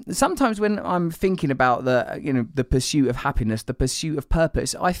 So sometimes when I'm thinking about the pursuit of happiness, the pursuit of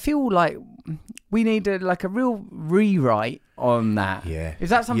purpose, I feel like we need a real rewrite on that. Yeah.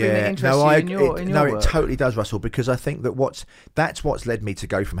 Is that something that interests you in your work? It totally does, Russell, because I think that that's what's led me to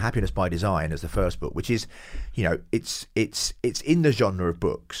go from Happiness by Design as the first book, which is, it's in the genre of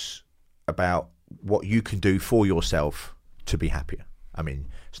books about what you can do for yourself to be happier. I mean,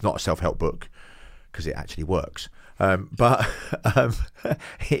 it's not a self-help book because it actually works. But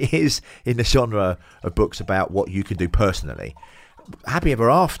it is in the genre of books about what you can do personally. Happy Ever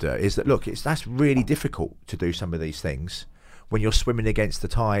After is that, look, that's really difficult to do some of these things when you're swimming against the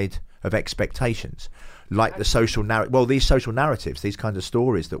tide of expectations, like the social narrative. Well, these social narratives, these kinds of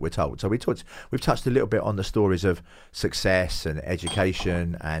stories that we're told. So we've touched a little bit on the stories of success and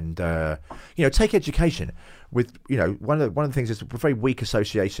education, and take education with one of the things is very weak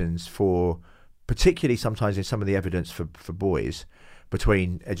associations for, particularly sometimes in some of the evidence for boys,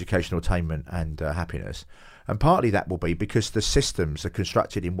 between educational attainment and happiness. And partly that will be because the systems are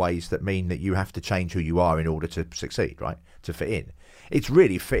constructed in ways that mean that you have to change who you are in order to succeed, right? To fit in. It's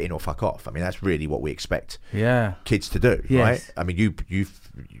really fit in or fuck off. I mean, that's really what we expect kids to do, right? I mean, you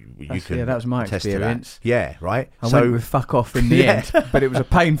can that was my attest experience. To that. Yeah, right. I went with fuck off in the end, but it was a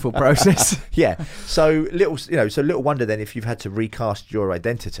painful process. Yeah. So little wonder then if you've had to recast your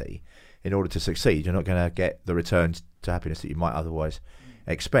identity in order to succeed, you're not going to get the returns to happiness that you might otherwise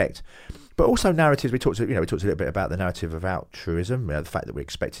expect. But also narratives. We talked a little bit about the narrative of altruism, the fact that we're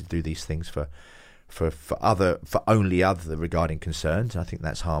expected to do these things for only other regarding concerns. I think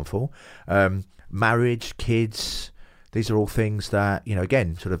that's harmful. Marriage, kids, these are all things that,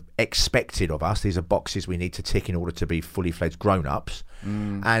 again, sort of expected of us. These are boxes we need to tick in order to be fully fledged grown-ups.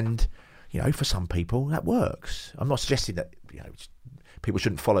 And, for some people that works. I'm not suggesting that, people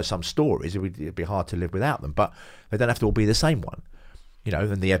shouldn't follow some stories. It'd be hard to live without them, but they don't have to all be the same one.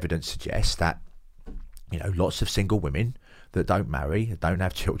 And the evidence suggests that, lots of single women that don't marry, that don't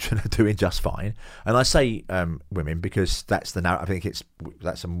have children, are doing just fine. And I say women because that's the narrative. I think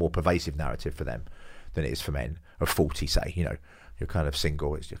that's a more pervasive narrative for them than it is for men of 40. Say, you're kind of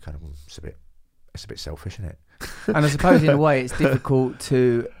single. It's a bit selfish, isn't it? And I suppose in a way it's difficult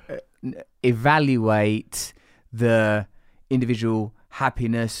to evaluate the individual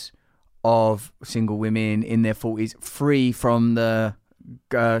happiness of single women in their 40s, free from the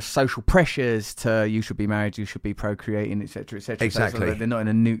social pressures to you should be married, you should be procreating, etc., etc. Exactly. So they're not in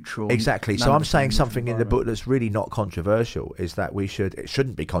a neutral. Exactly. So I'm saying something in the book that's really not controversial. Is that it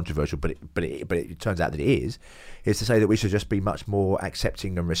shouldn't be controversial, but it turns out that it is to say that we should just be much more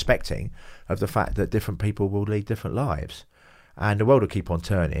accepting and respecting of the fact that different people will lead different lives, and the world will keep on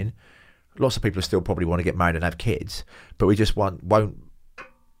turning. Lots of people still probably want to get married and have kids, but we just won't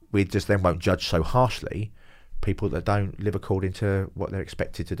judge so harshly people that don't live according to what they're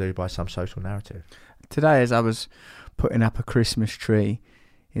expected to do by some social narrative. Today, as I was putting up a Christmas tree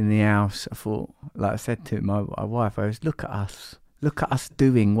in the house, I thought, like I said to my wife, look at us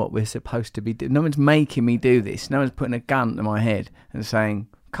doing what we're supposed to be doing. No one's making me do this. No one's putting a gun to my head and saying,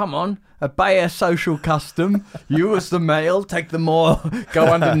 come on, obey a social custom. You as the male, take the more, go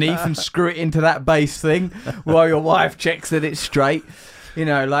underneath and screw it into that base thing while your wife checks that it's straight.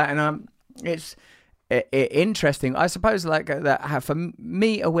 It's interesting. I suppose that for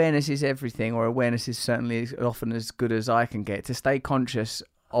me, awareness is everything, or awareness is certainly often as good as I can get, to stay conscious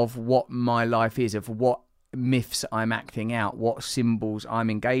of what my life is, of what myths I'm acting out, what symbols I'm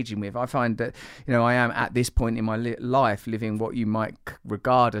engaging with. I find that I am at this point in my life living what you might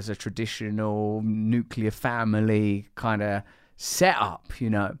regard as a traditional nuclear family kind of setup,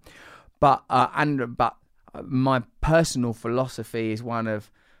 but my personal philosophy is one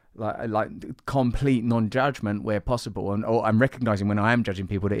of like complete non-judgment where possible, or I'm recognizing when I am judging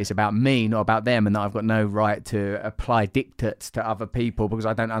people that it's about me, not about them, and that I've got no right to apply dictates to other people because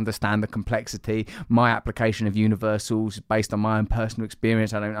I don't understand the complexity. My application of universals based on my own personal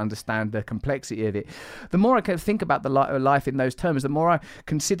experience, I don't understand the complexity of it. The more I can think about the life in those terms, the more I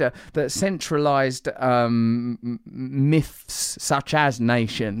consider that centralized myths such as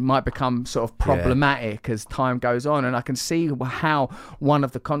nation might become sort of problematic as time goes on, and I can see how one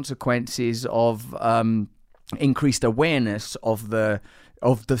of the consequences of increased awareness of the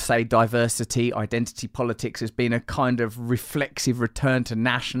say diversity, identity politics has been a kind of reflexive return to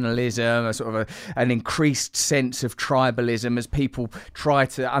nationalism, a sort of an increased sense of tribalism as people try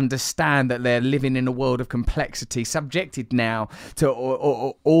to understand that they're living in a world of complexity, subjected now to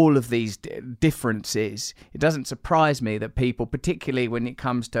all of these differences. It doesn't surprise me that people, particularly when it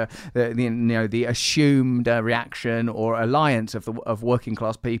comes to the assumed reaction or alliance of working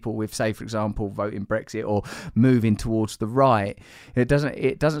class people with, say, for example, voting Brexit or moving towards the right, it doesn't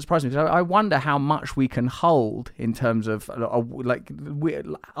surprise me. So I wonder how much we can hold in terms of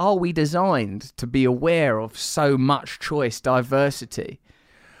are we designed to be aware of so much choice, diversity?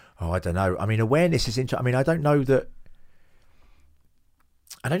 Oh, I don't know. I mean, awareness is interesting. I mean, I don't know that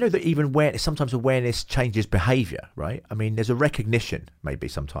even sometimes awareness changes behaviour, right? I mean, there's a recognition maybe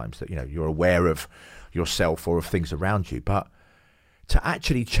sometimes that you're aware of yourself or of things around you, but to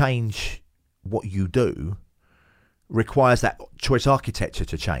actually change what you do requires that choice architecture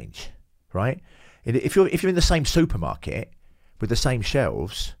to change, right? If you're in the same supermarket with the same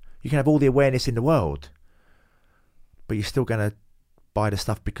shelves, you can have all the awareness in the world, but you're still going to buy the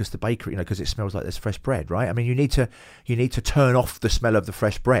stuff because the bakery, because it smells like there's fresh bread, right? I mean, you need to turn off the smell of the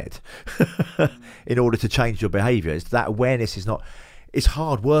fresh bread in order to change your behaviour. That awareness is not. It's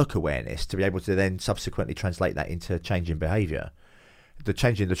hard work awareness to be able to then subsequently translate that into changing behaviour. The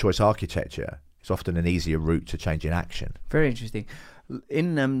changing the choice architecture is often an easier route to change in action. Very interesting.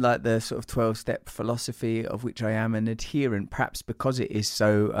 in like the sort of 12-step philosophy of which I am an adherent, perhaps because it is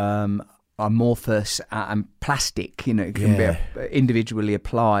so amorphous and plastic, it can be individually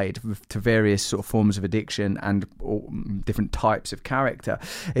applied to various sort of forms of addiction and different types of character.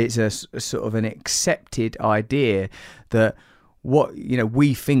 It's a sort of an accepted idea that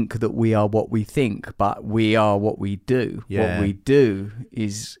we think that we are what we think, but we are what we do. Yeah. What we do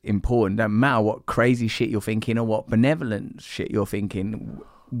is important. Don't matter what crazy shit you're thinking or what benevolent shit you're thinking.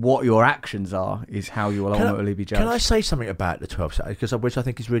 What your actions are is how you will ultimately be judged. Can I say something about the 12 steps, which I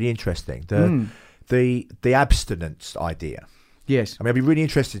think is really interesting? The abstinence idea. Yes. I mean, I'd be really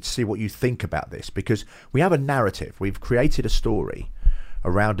interested to see what you think about this, because we have a narrative. We've created a story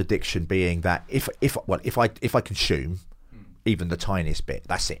around addiction being that if I consume even the tiniest bit,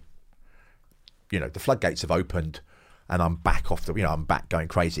 that's it. The floodgates have opened, and I'm back off I'm back going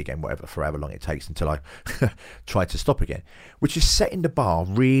crazy again, whatever, for however long it takes until I try to stop again, which is setting the bar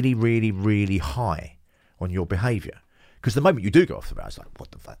really, really, really high on your behaviour. Because the moment you do go off the bar, it's like,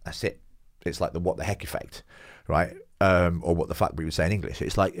 what the fuck, that's it. It's like the what the heck effect, right? Or what the fuck we would say in English.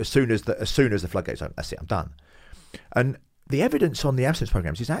 It's like as soon as the floodgates open, that's it, I'm done. And the evidence on the abstinence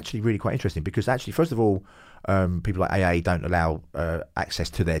programs is actually really quite interesting, because actually, first of all, people like AA don't allow access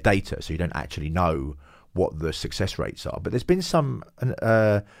to their data, so you don't actually know what the success rates are. But there's been some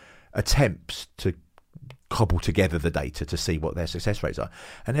attempts to cobble together the data to see what their success rates are,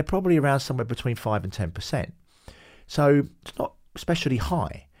 and they're probably around somewhere between 5 and 10%. So it's not especially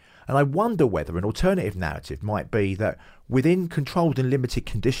high. And I wonder whether an alternative narrative might be that within controlled and limited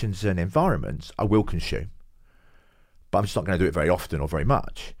conditions and environments, I will consume, but I'm just not going to do it very often or very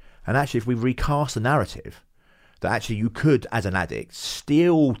much. And actually, if we recast the narrative that actually you could, as an addict,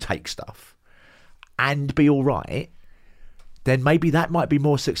 still take stuff and be all right, then maybe that might be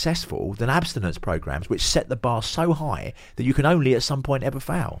more successful than abstinence programs, which set the bar so high that you can only at some point ever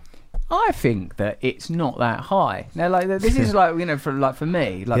fail. I think that it's not that high. Now, like, this is like, for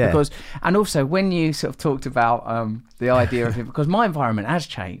me, because, and also when you sort of talked about the idea of it, because my environment has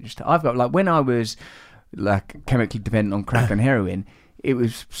changed. I've got, like, when I was like chemically dependent on crack and heroin, it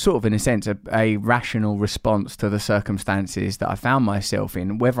was sort of, in a sense, a rational response to the circumstances that I found myself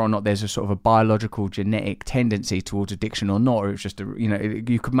in, whether or not there's a sort of a biological genetic tendency towards addiction or not, or it was just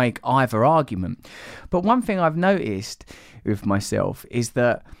you could make either argument. But one thing I've noticed with myself is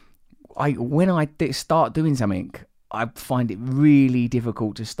that when I start doing something, I find it really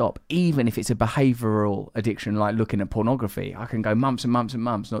difficult to stop, even if it's a behavioural addiction, like looking at pornography. I can go months and months and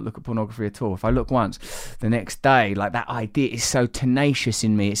months not look at pornography at all. If I look once, the next day, like, that idea is so tenacious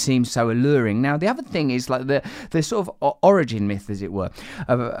in me. It seems so alluring. Now, the other thing is, like, the sort of origin myth, as it were,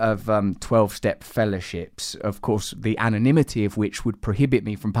 of 12-step fellowships. Of course, the anonymity of which would prohibit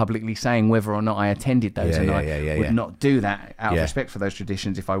me from publicly saying whether or not I attended those, I would not do that out of respect for those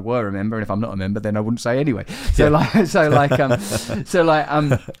traditions if I were a member, and if I'm not a member, then I wouldn't say anyway. But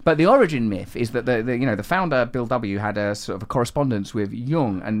the origin myth is that the founder Bill W had a sort of a correspondence with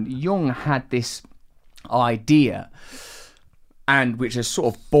Jung, and Jung had this idea, and which is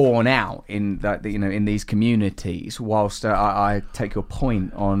sort of borne out in that, in these communities. Whilst I take your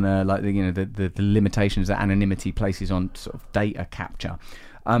point on the limitations that anonymity places on sort of data capture,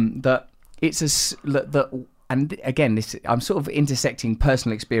 that it's and again, I'm sort of intersecting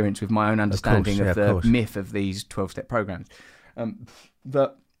personal experience with my own understanding of the myth of these 12-step programs.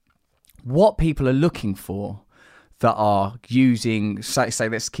 That what people are looking for that are using, say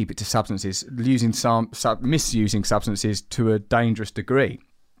let's keep it to substances, misusing substances to a dangerous degree,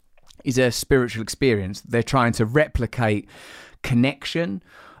 is a spiritual experience. They're trying to replicate connection,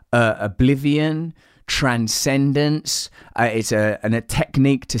 oblivion, transcendence. It's a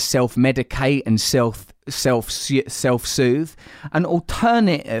technique to self-medicate and self-soothe. An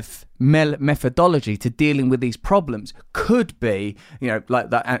alternative methodology to dealing with these problems could be,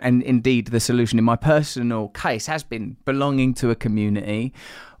 like that, and indeed the solution in my personal case has been belonging to a community,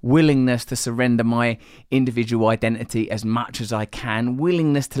 willingness to surrender my individual identity as much as I can,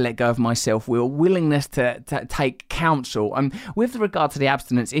 willingness to let go of my self-will, willingness to take counsel. And with regard to the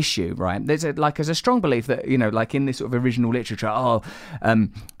abstinence issue, right, there's a strong belief that, like in this sort of original literature,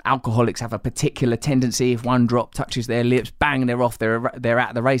 alcoholics have a particular tendency, if one drop touches their lips, bang, they're off, they're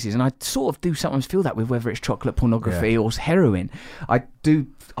at the races. And I sort of do sometimes feel that with whether it's chocolate, pornography or heroin. I do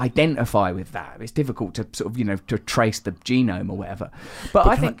identify with that. It's difficult to sort of, to trace the genome or whatever. But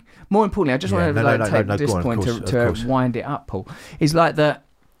I think, more importantly, I just want to take this point to wind it up, Paul, is like that.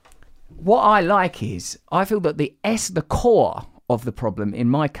 What I like is, I feel that the core of the problem in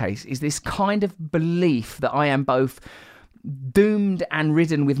my case is this kind of belief that I am both doomed and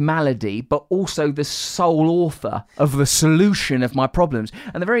ridden with malady, but also the sole author of the solution of my problems.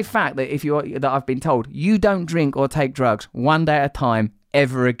 And the very fact that that I've been told you don't drink or take drugs one day at a time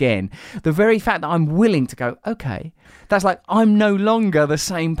ever again, the very fact that I'm willing to go, okay, that's like I'm no longer the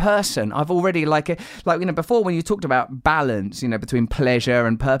same person. I've already before when you talked about balance, between pleasure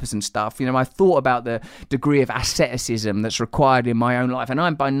and purpose and stuff, I thought about the degree of asceticism that's required in my own life, and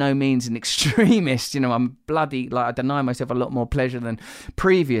I'm by no means an extremist. I'm bloody I deny myself a lot more pleasure than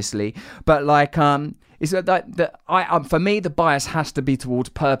previously, but is that for me the bias has to be towards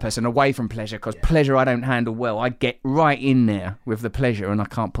purpose and away from pleasure, because pleasure I don't handle well. I get right in there with the pleasure and I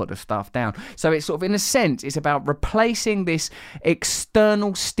can't put the stuff down. So it's sort of, in a sense, it's about replacing this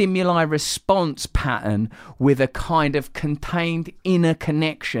external stimuli response pattern with a kind of contained inner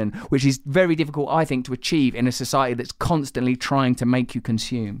connection, which is very difficult, I think, to achieve in a society that's constantly trying to make you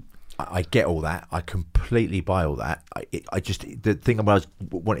consume. I get all that. I completely buy all that. I just, the thing I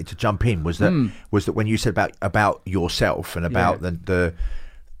wanted to jump in was that when you said about yourself and about the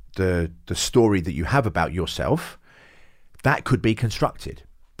story that you have about yourself, that could be constructed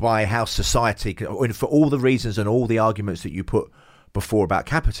by how society, and for all the reasons and all the arguments that you put before about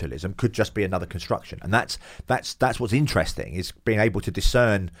capitalism, could just be another construction. And that's what's interesting, is being able to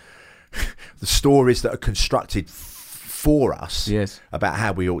discern the stories that are constructed for us about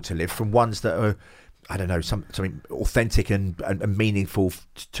how we ought to live from ones that are, I don't know, something authentic and meaningful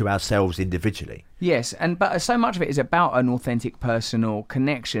to ourselves individually. Yes, but so much of it is about an authentic personal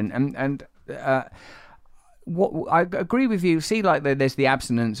connection, and what I agree with you. See, there's the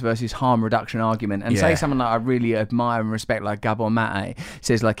abstinence versus harm reduction argument, and say someone that I really admire and respect, like Gabor Mate,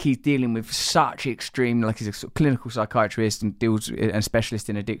 says he's dealing with such extreme, he's a sort of clinical psychiatrist and deals a specialist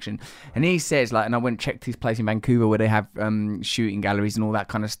in addiction, and he says and I went and checked his place in Vancouver where they have shooting galleries and all that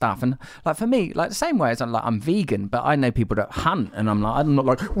kind of stuff, and for me, the same way as I'm vegan, but I know people that hunt, and I'm not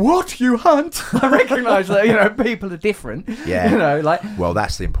like, what, you hunt? I recognise that people are different. Well,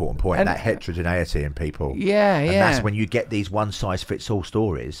 that's the important point, and that heterogeneity in people. And that's when you get these one-size-fits-all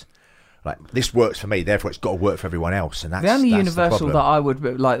stories. This works for me, therefore it's got to work for everyone else. And that's the only universal the that I would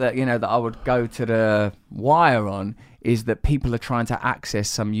that I would go to the wire on is that people are trying to access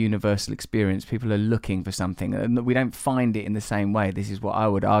some universal experience. People are looking for something, and we don't find it in the same way. This is what I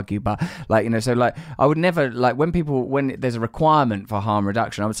would argue. But I would never when there's a requirement for harm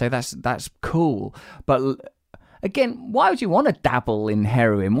reduction, I would say that's cool, but. Again, why would you want to dabble in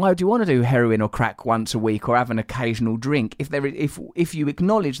heroin? Why would you want to do heroin or crack once a week or have an occasional drink if you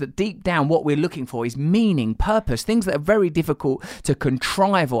acknowledge that deep down what we're looking for is meaning, purpose, things that are very difficult to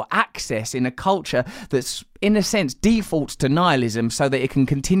contrive or access in a culture that's, in a sense, defaults to nihilism so that it can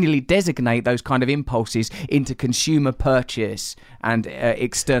continually designate those kind of impulses into consumer purchase and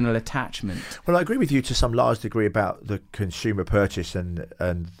external attachment. Well, I agree with you to some large degree about the consumer purchase and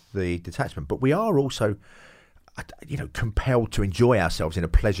the detachment, but we are also compelled to enjoy ourselves in a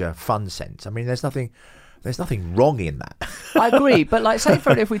pleasure fun sense. I mean, there's nothing wrong in that. I agree, but say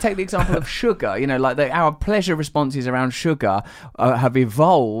if we take the example of sugar, our pleasure responses around sugar have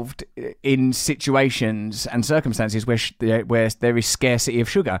evolved in situations and circumstances where there is scarcity of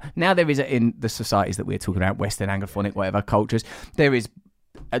sugar. Now there is, in the societies that we're talking about, Western, Anglophonic, whatever cultures, there is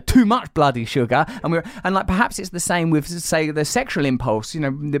too much bloody sugar, and perhaps it's the same with, say, the sexual impulse.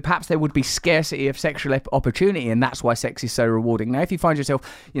 Perhaps there would be scarcity of sexual opportunity, and that's why sex is so rewarding. Now, if you find yourself,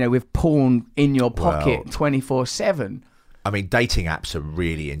 with porn in your pocket 24/7. I mean, dating apps are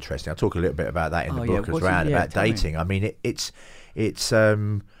really interesting. I'll talk a little bit about that in the book about dating. I mean, it's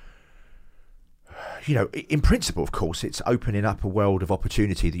in principle, of course, it's opening up a world of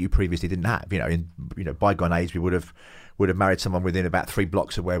opportunity that you previously didn't have. In bygone age, we would have married someone within about 3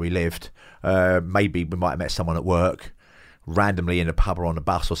 blocks of where we lived. Maybe we might have met someone at work, randomly in a pub or on a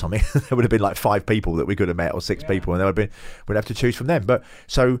bus or something. There would have been 5 people that we could have met, or 6 people, and we'd have to choose from them. But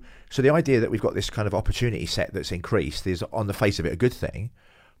so the idea that we've got this kind of opportunity set that's increased is, on the face of it, a good thing.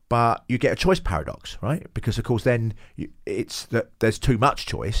 But you get a choice paradox, right? Because, of course, then it's that there's too much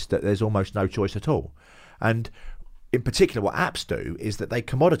choice, that there's almost no choice at all. And in particular, what apps do is that they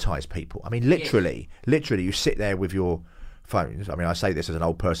commoditize people. I mean, literally, you sit there with your phones. I mean, I say this as an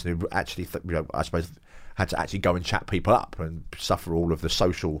old person who actually, I suppose, had to actually go and chat people up and suffer all of the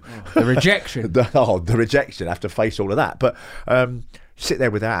social... the rejection. the rejection, have to face all of that. But sit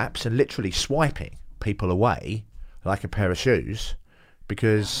there with apps and literally swiping people away like a pair of shoes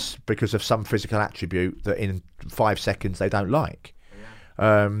because of some physical attribute that in 5 seconds they don't like.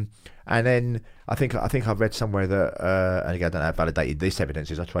 And then I think I've read somewhere that, and again, I don't know how validated this evidence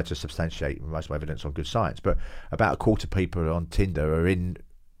is. I try to substantiate most of my evidence on good science, but about a quarter of people on Tinder are in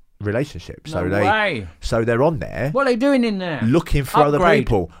relationship. No way. So they're on there What are they doing in there? looking for other Upgrade.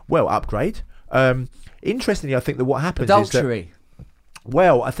 people. Well, upgrade. Interestingly, I think that what happens Adultery. is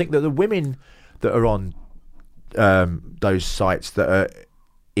that, I think that the women that are on those sites that are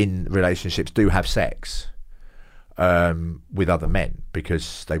in relationships do have sex with other men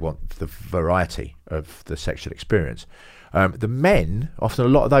because they want the variety of the sexual experience. The men, often a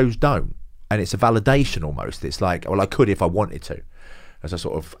lot of those don't, and it's a validation almost. It's like, well, I could if I wanted to, as a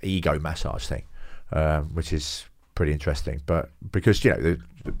sort of ego massage thing, which is pretty interesting. But because,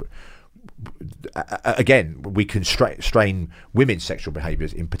 again, we can strain women's sexual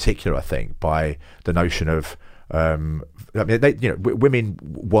behaviours in particular, I think, by the notion of women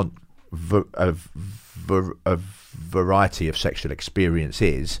want a variety of sexual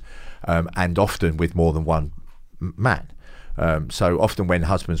experiences, and often with more than one man. So often when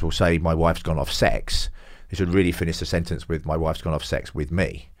husbands will say, my wife's gone off sex, they should really finish the sentence with, my wife's gone off sex with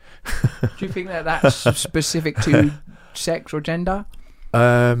me. Do you think that that's specific to sex or gender?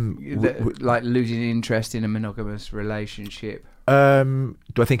 Like losing interest in a monogamous relationship? Do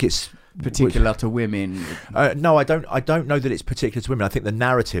I think it's particular to women? No, I don't. I don't know that it's particular to women. I think the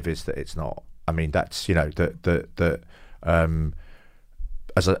narrative is that it's not. I mean, that's as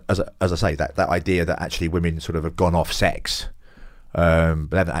I say, that idea that actually women sort of have gone off sex, but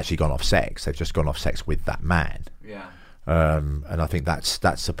they haven't actually gone off sex. They've just gone off sex with that man. Yeah. And I think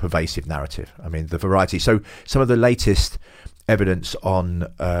that's a pervasive narrative. I mean, the variety. So some of the latest evidence on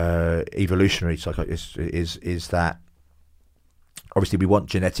evolutionary psychology is that obviously we want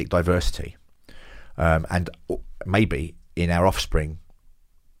genetic diversity, and maybe in our offspring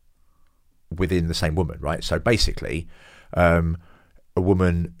within the same woman, right? So basically, a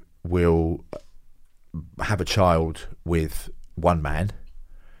woman will have a child with one man,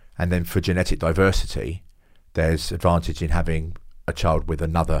 and then for genetic diversity, there's advantage in having a child with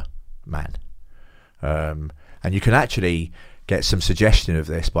another man. And you can actually get some suggestion of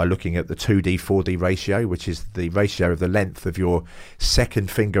this by looking at the 2D 4D ratio, which is the ratio of the length of your second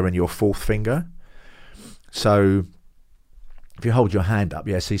finger and your fourth finger. So if you hold your hand up,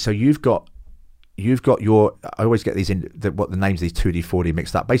 so you've got your, I always get these what the names of these 2D 4D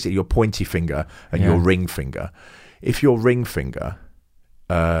mixed up, basically your pointy finger and your ring finger. If your ring finger,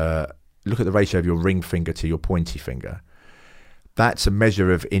 look at the ratio of your ring finger to your pointy finger, that's a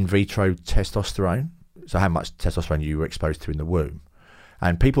measure of in vitro testosterone. So how much testosterone you were exposed to in the womb.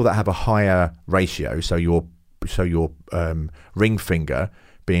 And people that have a higher ratio, so your ring finger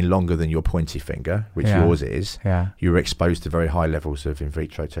being longer than your pointy finger, which yours is, you were exposed to very high levels of in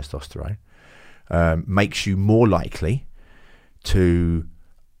vitro testosterone, makes you more likely to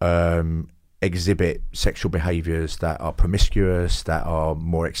exhibit sexual behaviours that are promiscuous, that are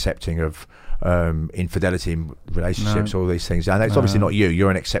more accepting of infidelity in relationships, all these things. And it's obviously not you. You're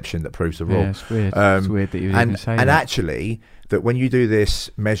an exception that proves the rule. Yeah, it's weird. It's weird that you even say that. And actually, that when you do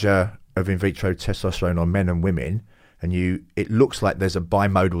this measure of in vitro testosterone on men and women, and it looks like there's a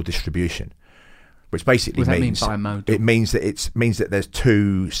bimodal distribution, which basically means it means that there's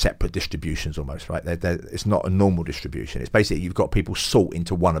two separate distributions almost, right? It's not a normal distribution. It's basically you've got people sort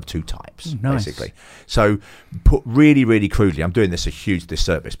into one of two types, basically. So put really, really crudely, I'm doing this a huge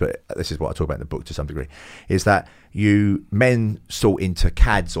disservice, but this is what I talk about in the book to some degree, is that men sort into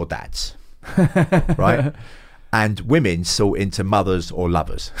cads or dads, right? And women sort into mothers or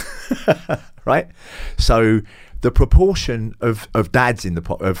lovers, right? So the proportion of dads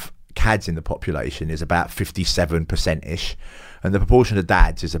of cads in the population is about 57%-ish, and the proportion of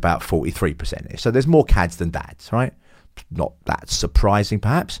dads is about 43%-ish. So there's more cads than dads, right? Not that surprising,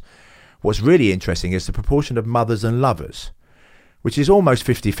 perhaps. What's really interesting is the proportion of mothers and lovers, which is almost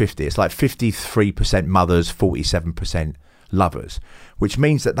 50-50. It's like 53% mothers, 47% lovers, which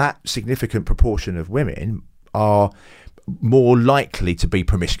means that significant proportion of women are more likely to be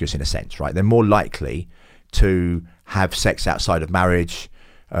promiscuous in a sense, right? They're more likely to have sex outside of marriage,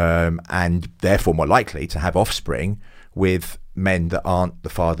 and therefore more likely to have offspring with men that aren't the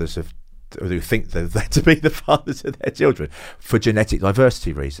fathers of, or who think they're to be the fathers of their children, for genetic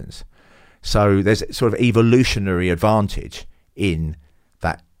diversity reasons. So there's sort of evolutionary advantage in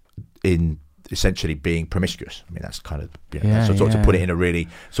that, in essentially being promiscuous. I mean, that's kind of to put it in a really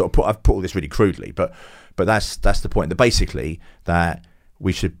I've put all this really crudely, but that's the point. That basically that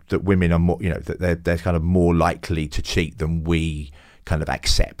women are more, that they're kind of more likely to cheat than we kind of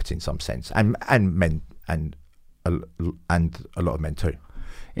accept in some sense, and men and a lot of men too.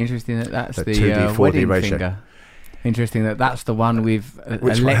 Interesting that's the 2D, 4D wedding ratio. finger. Interesting that's the one we've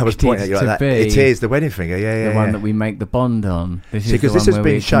Which one I was pointing at you like that? be. It is the wedding finger, The one that we make the bond on. This is because the this one has where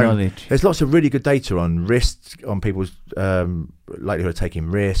we been shown. acknowledge. There's lots of really good data on risks, on people's likelihood of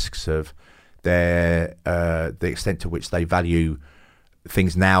taking risks, of their the extent to which they value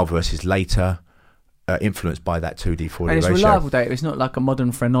things now versus later, influenced by that 2D 4D And it's ratio. reliable data. It's not like a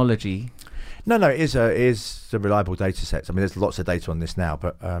modern phrenology. No, it is a reliable data set. I mean, there's lots of data on this now,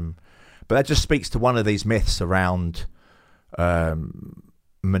 but that just speaks to one of these myths around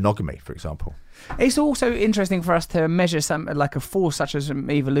monogamy, for example. It's also interesting for us to measure something like a force such as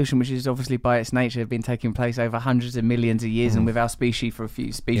evolution, which is obviously by its nature been taking place over hundreds of millions of years, and with our species for a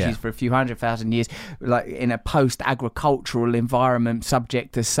few 100,000 years, like in a post-agricultural environment,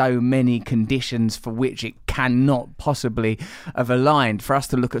 subject to so many conditions for which it cannot possibly have aligned. For us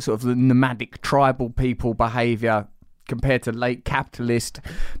to look at sort of the nomadic tribal people behaviour compared to late capitalist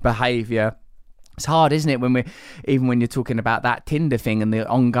behaviour. It's hard, isn't it, when you're talking about that Tinder thing and the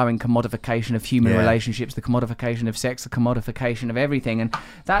ongoing commodification of human relationships, the commodification of sex, the commodification of everything, and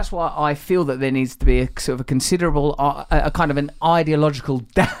that's why I feel that there needs to be a sort of a considerable, a kind of an ideological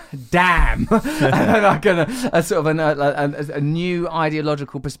dam, like a sort of a new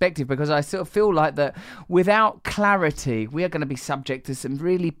ideological perspective, because I sort of feel like that without clarity, we are going to be subject to some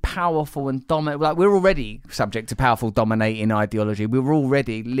really powerful and dominant. Like we're already subject to powerful, dominating ideology. We're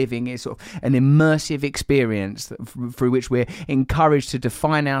already living in sort of an immersive experience through which we're encouraged to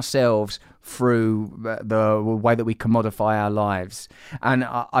define ourselves through the way that we commodify our lives. And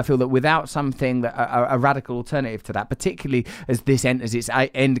I feel that without something that a radical alternative to that, particularly as this enters its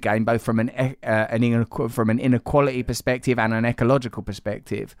end game, both from an inequality perspective and an ecological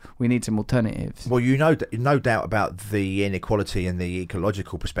perspective, we need some alternatives. Well, no doubt about the inequality and the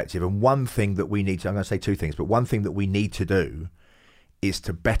ecological perspective. And one thing that we need to, I'm going to say two things, but one thing that we need to do is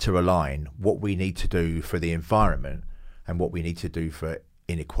to better align what we need to do for the environment and what we need to do for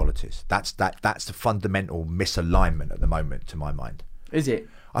inequalities. That's the fundamental misalignment at the moment, to my mind. Is it?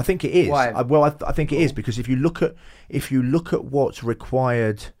 I think it is. Why? I think it is, because if you look at what's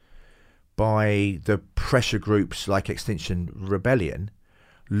required by the pressure groups like Extinction Rebellion,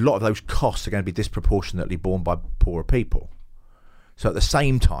 a lot of those costs are going to be disproportionately borne by poorer people. So at the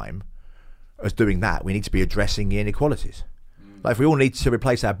same time as doing that, we need to be addressing the inequalities. Like if we all need to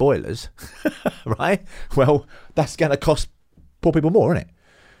replace our boilers, right? Well, that's going to cost poor people more, isn't it?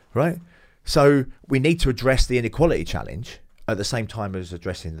 Right? So we need to address the inequality challenge at the same time as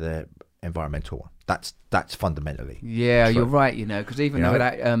addressing the environmental one. That's fundamentally true. You're right. Because even though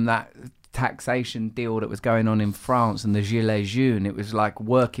that taxation deal that was going on in France and the Gilets jaunes, it was like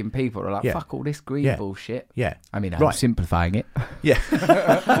working people are like, fuck all this green bullshit. Yeah. I mean, I'm simplifying it. Yeah.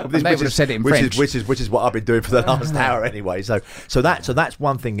 They would have said it in French. Which is what I've been doing for the last hour anyway. So that's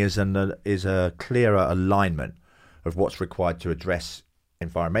one thing, is a clearer alignment of what's required to address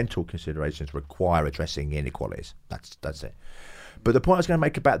environmental considerations require addressing inequalities. That's it. But the point I was going to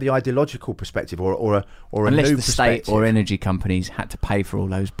make about the ideological perspective, or a unless new the perspective, state or energy companies had to pay for all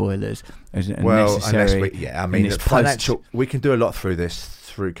those boilers, unless financial, we can do a lot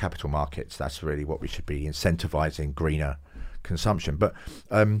through capital markets. That's really what we should be incentivizing greener consumption. But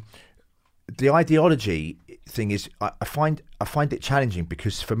the ideology thing is, I find it challenging,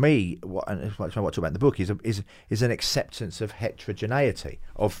 because for me, what I talk about in the book is an acceptance of heterogeneity,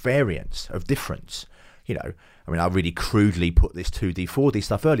 of variance, of difference. I mean, I really crudely put this 2D, 4D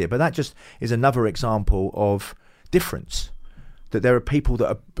stuff earlier, but that just is another example of difference. That there are people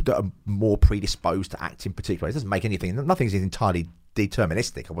that are more predisposed to act in particular ways. It doesn't make nothing's entirely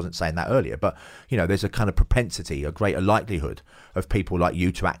deterministic. I wasn't saying that earlier, but there's a kind of propensity, a greater likelihood of people like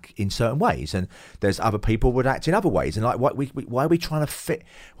you to act in certain ways, and there's other people would act in other ways. And like, why are we trying to fit?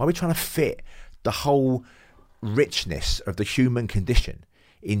 Why are we trying to fit the whole richness of the human condition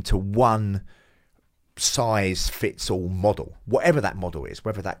into one size fits all model, whatever that model is,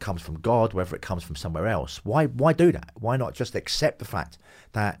 whether that comes from God, whether it comes from somewhere else? Why do that? Why not just accept the fact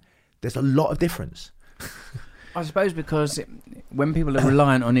that there's a lot of difference? I suppose because when people are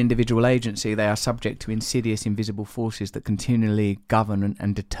reliant on individual agency, they are subject to insidious, invisible forces that continually govern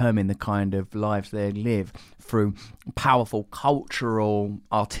and determine the kind of lives they live through powerful cultural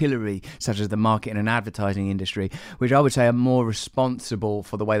artillery, such as the marketing and advertising industry, which I would say are more responsible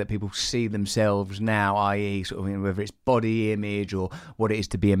for the way that people see themselves now, i.e., sort of whether it's body image or what it is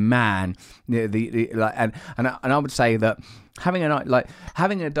to be a man. And I would say that having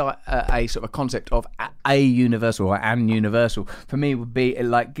a sort of concept of a universal or an universal for me would be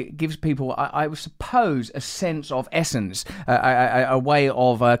like gives people, I would suppose, a sense of essence, a way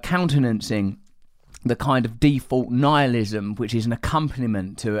of countenancing the kind of default nihilism, which is an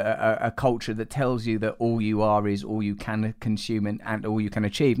accompaniment to a culture that tells you that all you are is all you can consume and all you can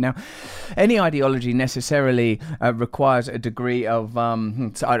achieve. Now, any ideology necessarily requires a degree of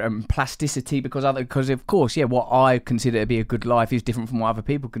plasticity, because of course, what I consider to be a good life is different from what other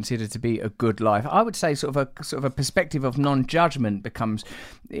people consider to be a good life. I would say sort of a perspective of non-judgment becomes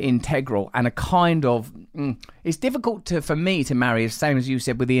integral, and a kind of it's difficult for me to marry, the same as you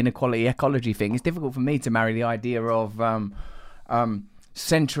said with the inequality ecology thing. It's difficult for me to marry the idea of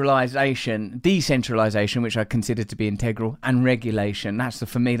decentralization, which I consider to be integral, and regulation.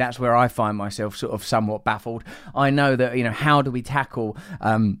 For me, that's where I find myself sort of somewhat baffled. I know that, how do we tackle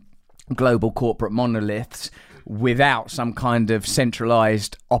global corporate monoliths without some kind of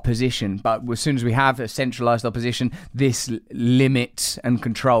centralized opposition? But as soon as we have a centralized opposition, this limits and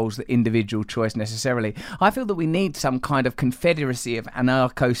controls the individual choice necessarily. I feel that we need some kind of confederacy of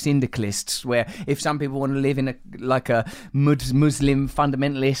anarcho-syndicalists, where if some people want to live in a Muslim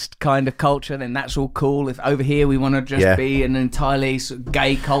fundamentalist kind of culture, then that's all cool. If over here we want to just be an entirely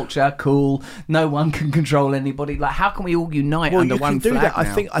gay culture, cool. No one can control anybody. Like, how can we all unite under one flag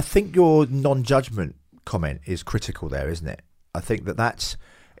now? I think your non-judgment comment is critical there, isn't it? I think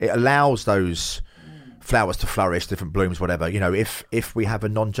it allows those flowers to flourish, different blooms, whatever. If we have a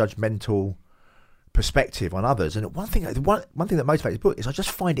non-judgmental perspective on others, and one thing that motivates the book is I just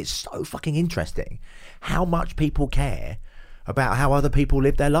find it so fucking interesting how much people care about how other people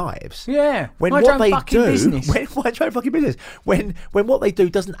live their lives. Yeah, when what they do, when what they do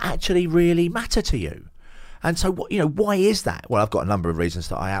doesn't actually really matter to you. And so, why is that? Well, I've got a number of reasons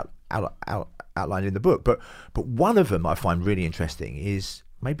that I outlined in the book, but one of them I find really interesting is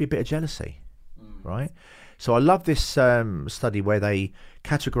maybe a bit of jealousy, right? So I love this study where they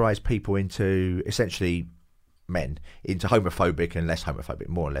categorize people into, essentially men, into homophobic and less homophobic,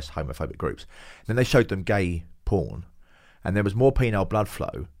 more or less homophobic groups. Then they showed them gay porn, and there was more penile blood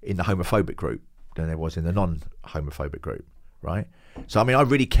flow in the homophobic group than there was in the non-homophobic group, right? So I mean, I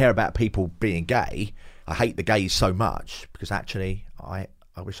really care about people being gay. I hate the gays so much because actually I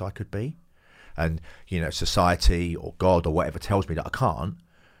wish I could be. And, society or God or whatever tells me that I can't.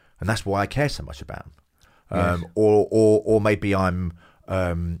 And that's why I care so much about them. Yes. Or maybe I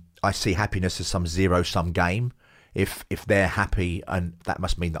see happiness as some zero-sum game. If they're happy, and that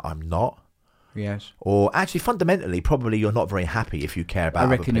must mean that I'm not. Yes. Or actually, fundamentally, probably you're not very happy if you care about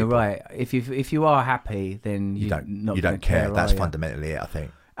other people. I reckon you're right. If you are happy, then you don't care. That's fundamentally it, I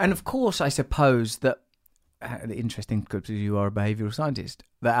think. And of course, I suppose that, interesting, because you are a behavioural scientist,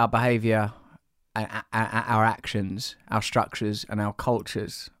 that our behaviour, our actions, our structures and our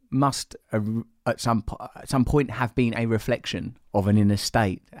cultures must at some point have been a reflection of an inner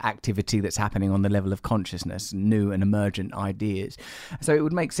state activity that's happening on the level of consciousness, new and emergent ideas. So it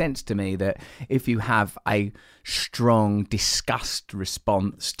would make sense to me that if you have a strong disgust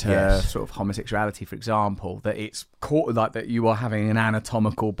response to sort of homosexuality, for example, that it's like that you are having an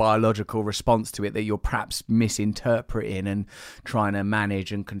anatomical, biological response to it that you're perhaps misinterpreting and trying to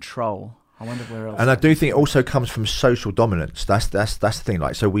manage and control. I wonder where else. And I do think it also comes from social dominance. That's the thing.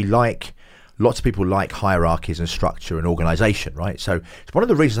 Like, so lots of people like hierarchies and structure and organisation, right? So it's one of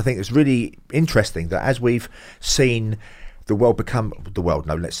the reasons I think it's really interesting that as we've seen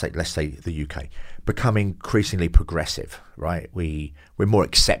let's say the UK become increasingly progressive, right? We're more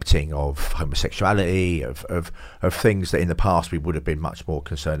accepting of homosexuality, of things that in the past we would have been much more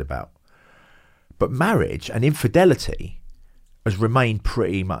concerned about. But marriage and infidelity has remained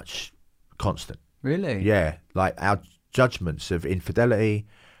pretty much constant. Really? Yeah, like our judgments of infidelity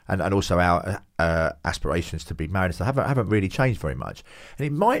and also our aspirations to be married haven't really changed very much. And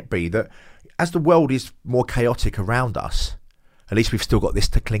it might be that as the world is more chaotic around us, at least we've still got this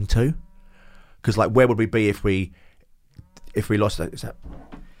to cling to. Because like, where would we be if we lost that? Is that?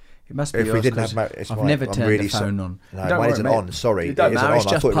 It must be. If we didn't have marriage, I've never turned the phone on. No, mine isn't on. Sorry, it isn't on. It's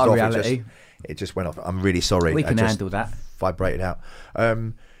just part of reality. It just went off. I'm really sorry. We can handle that. Vibrated out.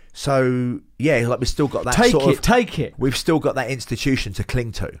 So yeah, like we've still got that take it. We've still got that institution to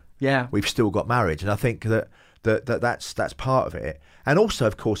cling to. Yeah, we've still got marriage, and I think that's part of it. And also,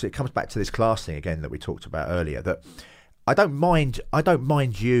 of course, it comes back to this class thing again that we talked about earlier. That I don't mind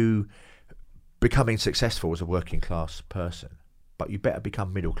you becoming successful as a working class person, but you better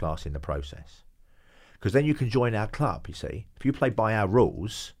become middle class in the process, because then you can join our club. You see, if you play by our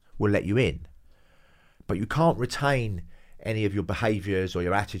rules, we'll let you in, but you can't retain any of your behaviours or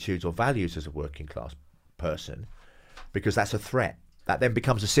your attitudes or values as a working class person, because that's a threat. That then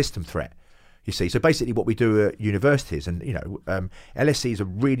becomes a system threat, you see. So basically what we do at universities, and LSE is a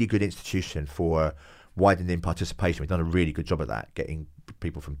really good institution for widening participation. We've done a really good job of that, getting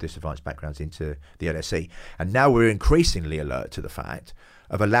people from disadvantaged backgrounds into the LSE. And now we're increasingly alert to the fact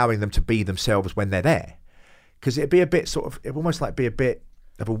of allowing them to be themselves when they're there. Because it'd be a bit sort of, it would almost like be a bit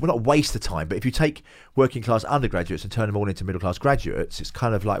of a, well, not a waste of time, but if you take working class undergraduates and turn them all into middle class graduates, it's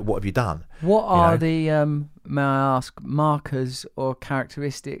kind of like, what have you done? What are the, may I ask, markers or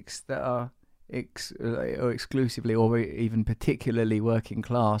characteristics that are or exclusively or even particularly working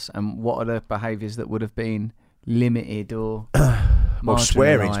class, and what are the behaviours that would have been limited or well,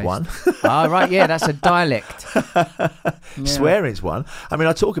 swearing's one. Right, yeah, that's a dialect. Yeah. Swearing's one. I mean,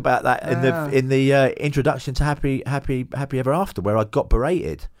 I talk about that in the introduction to Happy Ever After, where I got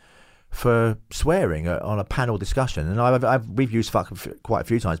berated for swearing on a panel discussion, and we've used fuck quite a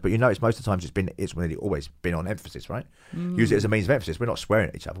few times, but you notice most of the times it's really always been on emphasis, right? Use it as a means of emphasis. We're not swearing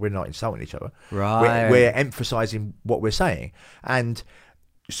at each other. We're not insulting each other. Right. We're emphasising what we're saying, and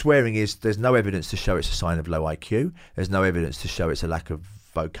swearing is, there's no evidence to show it's a sign of low IQ. There's no evidence to show it's a lack of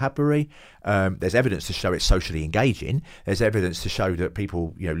vocabulary. There's evidence to show it's socially engaging. There's evidence to show that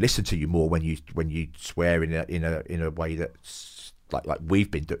people, listen to you more when you swear in a way that's like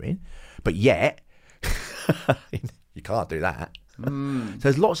we've been doing. But yet, you can't do that. So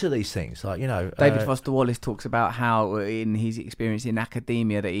there's lots of these things, like David Foster Wallace talks about how in his experience in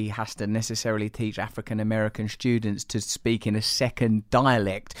academia that he has to necessarily teach African American students to speak in a second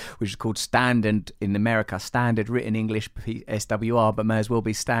dialect, which is called standard in America, standard written English, SWR, but may as well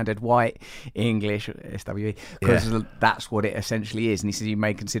be standard white English, SWE, because that's what it essentially is. And he says you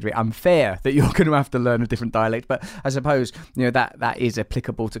may consider it unfair that you're going to have to learn a different dialect, but I suppose that is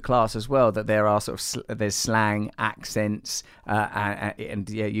applicable to class as well, that there are there's slang, accents, and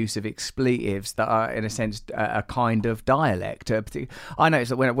use of expletives that are, in a sense, a kind of dialect. I notice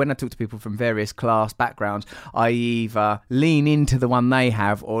that when I talk to people from various class backgrounds, I either lean into the one they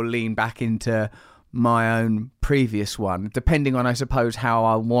have or lean back into my own previous one, depending on, I suppose, how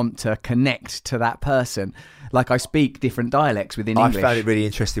I want to connect to that person. Like, I speak different dialects within English. I found it really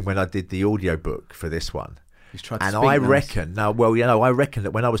interesting when I did the audiobook for this one. And I reckon that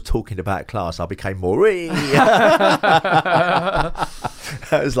when I was talking about class, I became more. That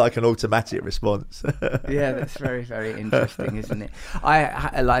was like an automatic response. Yeah, that's very, very interesting, isn't it?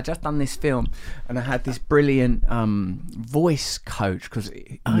 I just done this film, and I had this brilliant voice coach, because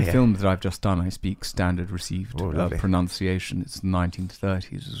in the film that I've just done, I speak standard received pronunciation. It's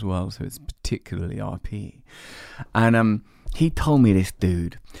 1930s as well, so it's particularly RP. And he told me, this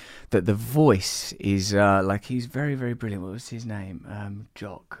dude, that the voice is he's very, very brilliant. What was his name?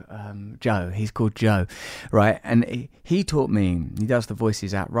 Joe. He's called Joe, right? And he taught me. He does the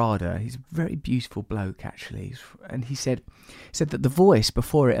voices at RADA. He's a very beautiful bloke, actually. And he said that the voice,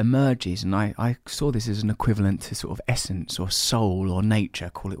 before it emerges, and I saw this as an equivalent to sort of essence or soul or nature,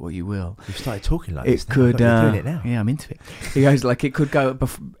 call it what you will. You've started talking like this. You're doing it now. Yeah, I'm into it. He goes it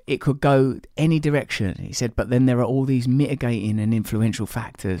could go any direction. He said, but then there are all these mitigating and influential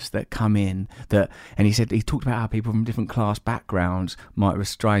factors that come in and he said, he talked about how people from different class backgrounds might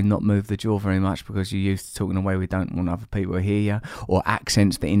restrain, not move the jaw very much because you're used to talking in a way we don't want other people to hear you, or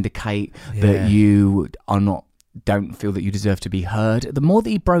accents that indicate that you don't feel that you deserve to be heard. The more that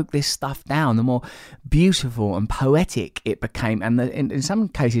he broke this stuff down, the more beautiful and poetic it became, and in some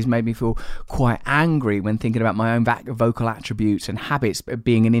cases made me feel quite angry when thinking about my own vocal attributes and habits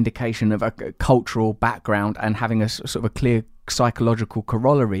being an indication of a cultural background and having a sort of a clear psychological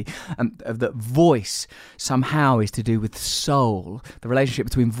corollary, and that voice somehow is to do with soul, the relationship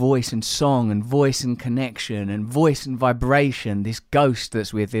between voice and song, and voice and connection, and voice and vibration, this ghost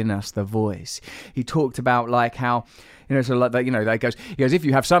that's within us, the voice. He talked about like how, so like that, he goes, if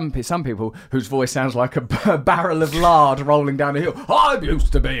you have some people whose voice sounds like a barrel of lard rolling down a hill, I'm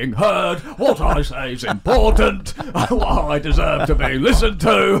used to being heard, what I say is important, I deserve to be listened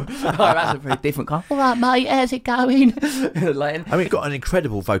to. That's a very different kind. All right, mate, how's it going? I mean, you've got an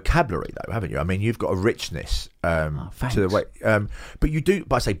incredible vocabulary, though, haven't you? I mean, you've got a richness to the way, but you do.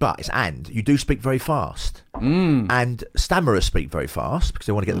 But I say, you do speak very fast, and stammerers speak very fast because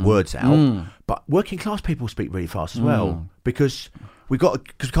they want to get the words out. But working class people speak really fast as well because we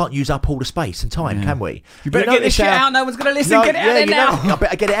can't use up all the space and time, can we? You better get this shit out. No one's going to listen. Get it out there now. I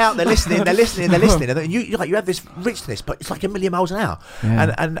better get it out. They're listening. They're listening. And you have this richness, but it's like a million miles an hour.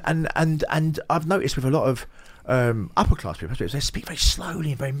 Yeah. And I've noticed with a lot of upper class people, they speak very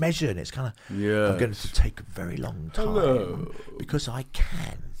slowly and very measured. And it's kind of I'm going to take a very long time because I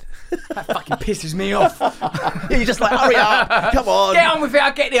can. That fucking pisses me off. You're just like, hurry up, come on. Get on with it,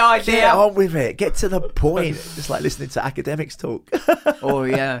 I get the idea. Get on with it. Get to the point. It's like listening to academics talk. Oh,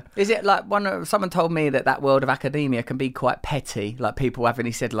 yeah. Is it like someone told me that world of academia can be quite petty? Like people have, and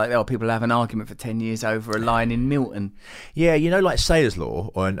he said, like, oh, people have an argument for 10 years over a line in Milton. Yeah, like Saylor's Law,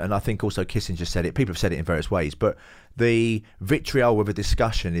 and I think also Kissinger said it. People have said it in various ways, but the vitriol of a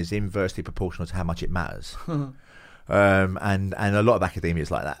discussion is inversely proportional to how much it matters. And a lot of academia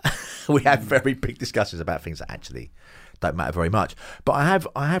is like that. We have very big discussions about things that actually don't matter very much. But I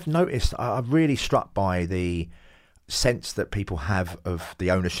have noticed, I'm really struck by the sense that people have of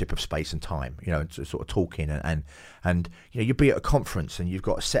the ownership of space and time, sort of talking and you'd be at a conference and you've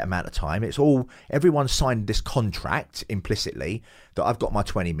got a set amount of time. Everyone signed this contract implicitly that I've got my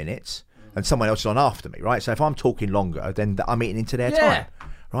 20 minutes and someone else is on after me, right? So if I'm talking longer, then I'm eating into their time.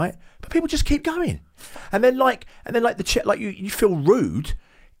 Right, but people just keep going, and then you feel rude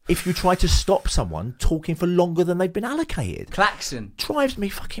if you try to stop someone talking for longer than they've been allocated. Klaxon drives me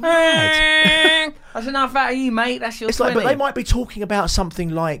fucking mad. That's enough out of you, mate. That's your. It's 20. like, but they might be talking about something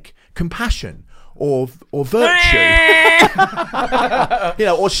like compassion or virtue,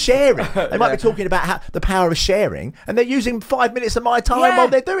 or sharing. They might be talking about the power of sharing, and they're using 5 minutes of my time while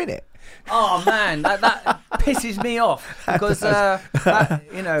they're doing it. Oh man, that pisses me off because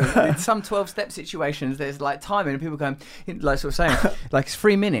in some 12-step situations there's like timing and people going like sort of saying like it's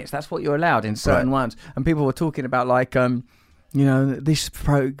 3 minutes. That's what you're allowed in certain ones, and people were talking about like this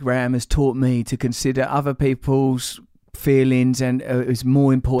program has taught me to consider other people's feelings and it's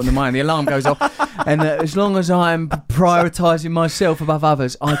more important than mine. The alarm goes off, and as long as I'm prioritising myself above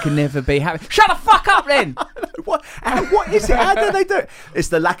others, I can never be happy. Shut the fuck up, then. What is it? How do they do it? It's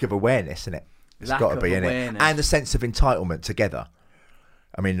the lack of awareness, isn't it? It's got to be, isn't it? And the sense of entitlement together.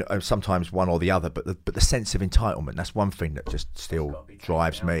 I mean, sometimes one or the other, but the sense of entitlement, that's one thing that just still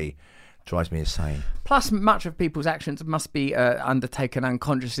drives me insane. Plus, much of people's actions must be undertaken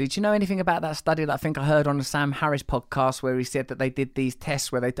unconsciously. Do you know anything about that study that I think I heard on the Sam Harris podcast where he said that they did these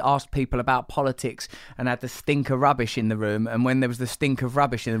tests where they asked people about politics and had the stink of rubbish in the room, and when there was the stink of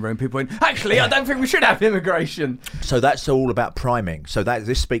rubbish in the room, people went, actually, I don't think we should have immigration. So that's all about priming. So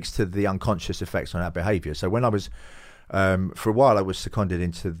this speaks to the unconscious effects on our behaviour. So when I was... for a while, I was seconded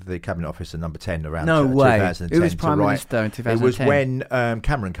into the Cabinet Office at number 10 around 2010. Who was Prime Minister in 2010? It was when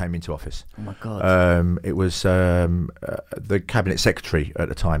Cameron came into office. Oh, my God. It was the Cabinet Secretary at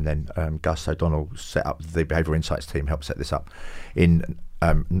the time then, Gus O'Donnell, set up the Behavioural Insights team, helped set this up in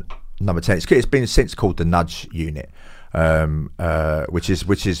number 10. It's been since called the Nudge Unit, which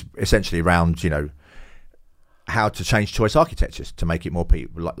is essentially around, how to change choice architectures to make it more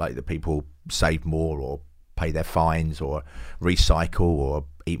people like the people save more or pay their fines or recycle or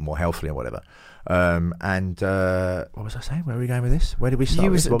eat more healthily or whatever. What was I saying? Where are we going with this? Where did we start?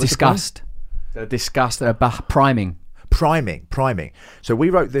 You was discussed priming. Priming. So we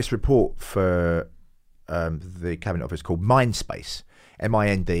wrote this report for the Cabinet Office called Mindspace,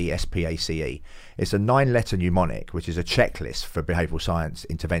 MINDSPACE. It's a 9-letter mnemonic, which is a checklist for behavioural science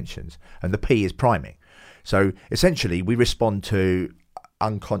interventions, and the P is priming. So essentially, we respond to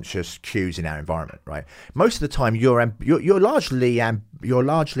unconscious cues in our environment, right? Most of the time, you're largely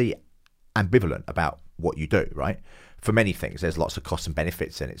ambivalent about what you do, right? For many things, there's lots of costs and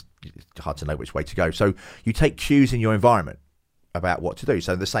benefits, and it's hard to know which way to go. So you take cues in your environment about what to do.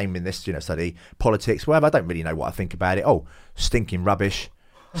 So the same in this, study, politics. Well, I don't really know what I think about it. Oh, stinking rubbish,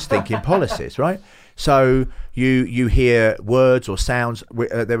 stinking policies, right? So you hear words or sounds.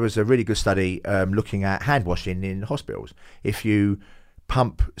 There was a really good study looking at hand washing in hospitals. If you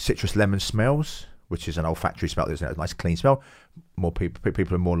pump citrus lemon smells, which is an olfactory smell, there's a nice clean smell, more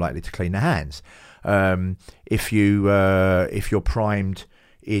people are more likely to clean their hands. If you're primed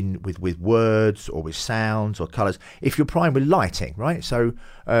in with words or with sounds or colours, if you're primed with lighting, right? So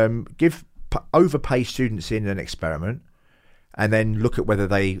overpay students in an experiment, and then look at whether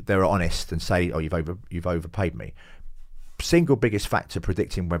they're honest and say, oh, you've overpaid me. Single biggest factor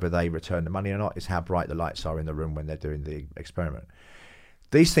predicting whether they return the money or not is how bright the lights are in the room when they're doing the experiment.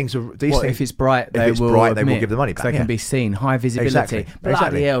 These things are. If it's bright, they will give the money back. They can be seen, high visibility.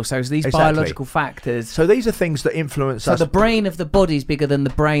 Bloody hell! So these biological factors. So these are things that influence us. So the brain of the body is bigger than the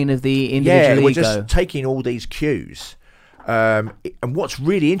brain of the individual ego. We're just taking all these cues. And what's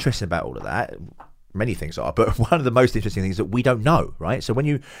really interesting about all of that, many things are, but one of the most interesting things is that we don't know, right? So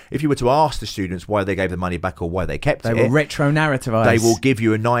if you were to ask the students why they gave the money back or why they kept it, they will retro-narrativize. They will give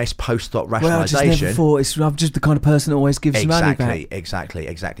you a nice post-doc rationalisation. Well, I just never thought I'm just the kind of person that always gives money back. Exactly.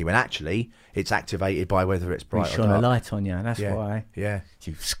 When actually it's activated by whether it's bright or dark. We shone a light on you. That's why. Yeah.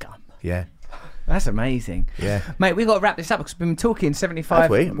 You scum. Yeah. That's amazing. Yeah. Mate, we've got to wrap this up because we've been talking 75 Have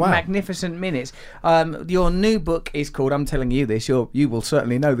we? Wow. magnificent minutes. Your new book is called, I'm telling you this, you will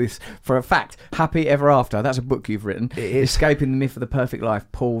certainly know this for a fact, Happy Ever After. That's a book you've written. It is. Escaping the Myth of the Perfect Life,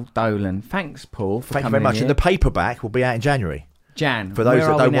 Paul Dolan. Thanks, Paul, for Thank you coming very much. in. And the paperback will be out in January. Jan, For those where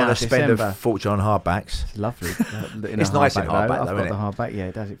that are don't we now? want to spend December? a fortune on hardbacks. It's lovely. It's nice in hardback, I've though, got isn't the it? hardback. Yeah,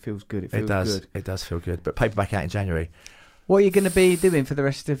 it does. It feels good. It feels It does. good. It does feel good. But paperback out in January. What are you going to be doing for the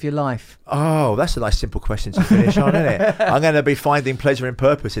rest of your life? Oh, that's a nice simple question to finish on, isn't it? I'm going to be finding pleasure and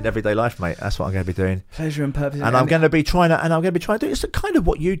purpose in everyday life, mate. That's what I'm going to be doing. Pleasure and purpose. And I'm going to be trying to do it's kind of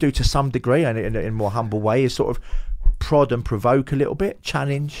what you do to some degree, and in a more humble way, is sort of prod and provoke a little bit,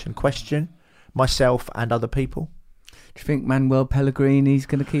 challenge and question myself and other people. Do you think Manuel Pellegrini's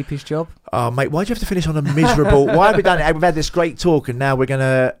going to keep his job? Oh, mate, why'd you have to finish on a miserable... Why have we done it? We've had this great talk and now we're going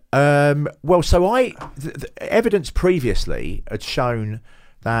to... the evidence previously had shown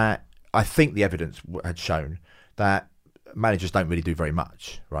that... I think the evidence had shown that managers don't really do very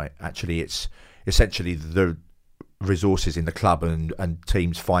much, right? Actually, it's essentially the resources in the club and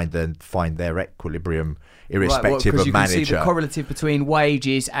teams find their equilibrium irrespective of you manager. can see the correlative between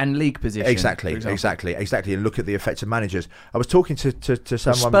wages and league position. Exactly. And look at the effects of managers. I was talking to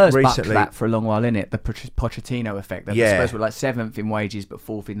someone Spurs recently. bucked that for a long while, innit? The Pochettino effect. The Spurs were like 7th in wages but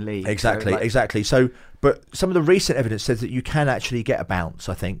 4th in league. Exactly. So, but some of the recent evidence says that you can actually get a bounce,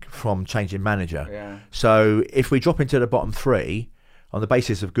 I think, from changing manager. Yeah. So if we drop into the bottom 3 on the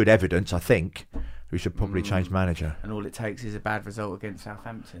basis of good evidence, I think we should probably change manager. And all it takes is a bad result against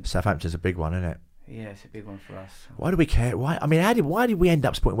Southampton. Southampton's a big one, isn't it? Yeah, it's a big one for us. Why do we care? Why? I mean, why did we end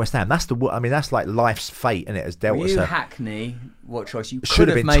up supporting West Ham? That's like life's fate, isn't it? As dealt Were with. you Hackney? What choice? You Should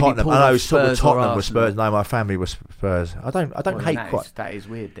have been maybe Tottenham. pulled I know off Spurs Tottenham or was Spurs. No, my family was Spurs. I don't hate quite. That is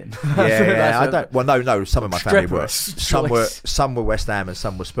weird then. Yeah, I don't. Well, no. Some of my family were. Streperous Some were West Ham and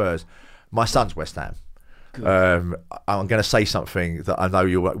some were Spurs. My son's West Ham. I'm going to say something that I know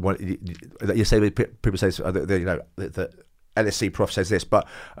that you say. People say the LSC prof says this, but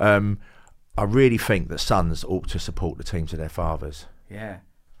I really think that sons ought to support the teams of their fathers. Yeah.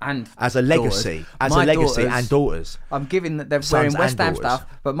 And as a legacy, and daughters. I'm giving that they're wearing West Ham stuff,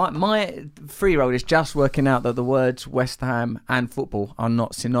 but my 3-year-old is just working out that the words West Ham and football are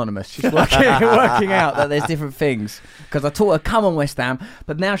not synonymous. She's working out that there's different things. Because I taught her, come on West Ham,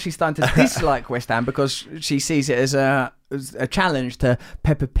 but now she's starting to dislike West Ham because she sees it as a challenge to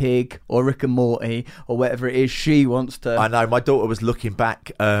Peppa Pig or Rick and Morty or whatever it is she wants to. I know, my daughter was looking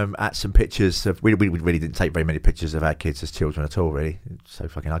back at some pictures of. We really didn't take very many pictures of our kids as children at all, really. It's so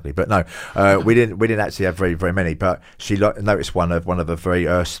fucking ugly. But no, we didn't actually have very, very many. But she noticed one of the very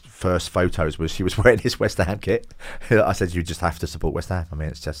first photos was she was wearing this West Ham kit. I said, you just have to support West Ham. I mean,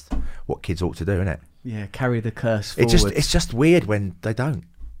 it's just what kids ought to do, isn't it? Yeah, carry the curse forward. It's just weird when they don't.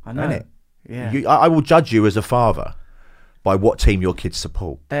 I know. Isn't it? Yeah. I will judge you as a father by what team your kids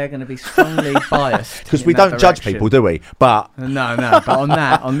support. They're going to be strongly biased. Because we don't judge people, do we? But no. But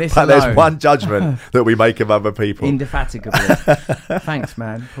on this but alone, there's one judgment that we make of other people. Indefatigably. Thanks,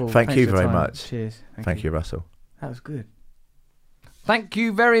 man. Paul, Thank you for your very time. much. Cheers. Thank you, Russell. That was good. Thank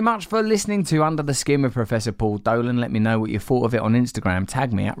you very much for listening to Under the Skin with Professor Paul Dolan. Let me know what you thought of it on Instagram.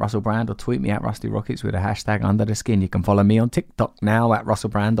 Tag me at Russell Brand or tweet me at Rusty Rockets with a hashtag Under the Skin. You can follow me on TikTok now at Russell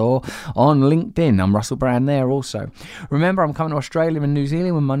Brand or on LinkedIn. I'm Russell Brand there also. Remember, I'm coming to Australia and New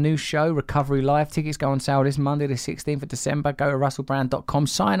Zealand with my new show, Recovery Live. Tickets go on sale this Monday, the 16th of December. Go to russellbrand.com.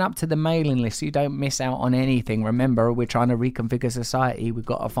 Sign up to the mailing list so you don't miss out on anything. Remember, we're trying to reconfigure society. We've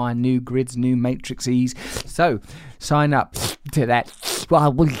got to find new grids, new matrices. So, sign up to that.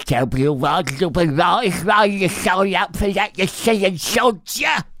 Well, we tell you what to be right while you sign up for that, you silly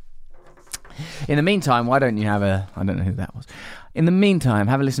soldier. In the meantime, why don't you have a... I don't know who that was. In the meantime,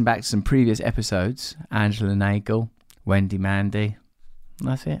 have a listen back to some previous episodes. Angela Nagel, Wendy Mandy.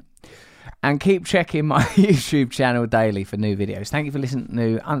 That's it. And keep checking my YouTube channel daily for new videos. Thank you for listening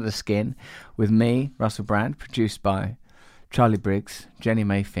to Under the Skin with me, Russell Brand, produced by Charlie Briggs, Jenny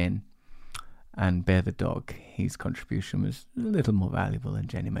May Finn, and Bear the Dog. His contribution was a little more valuable than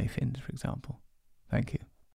Jenny May Finn's, for example. Thank you.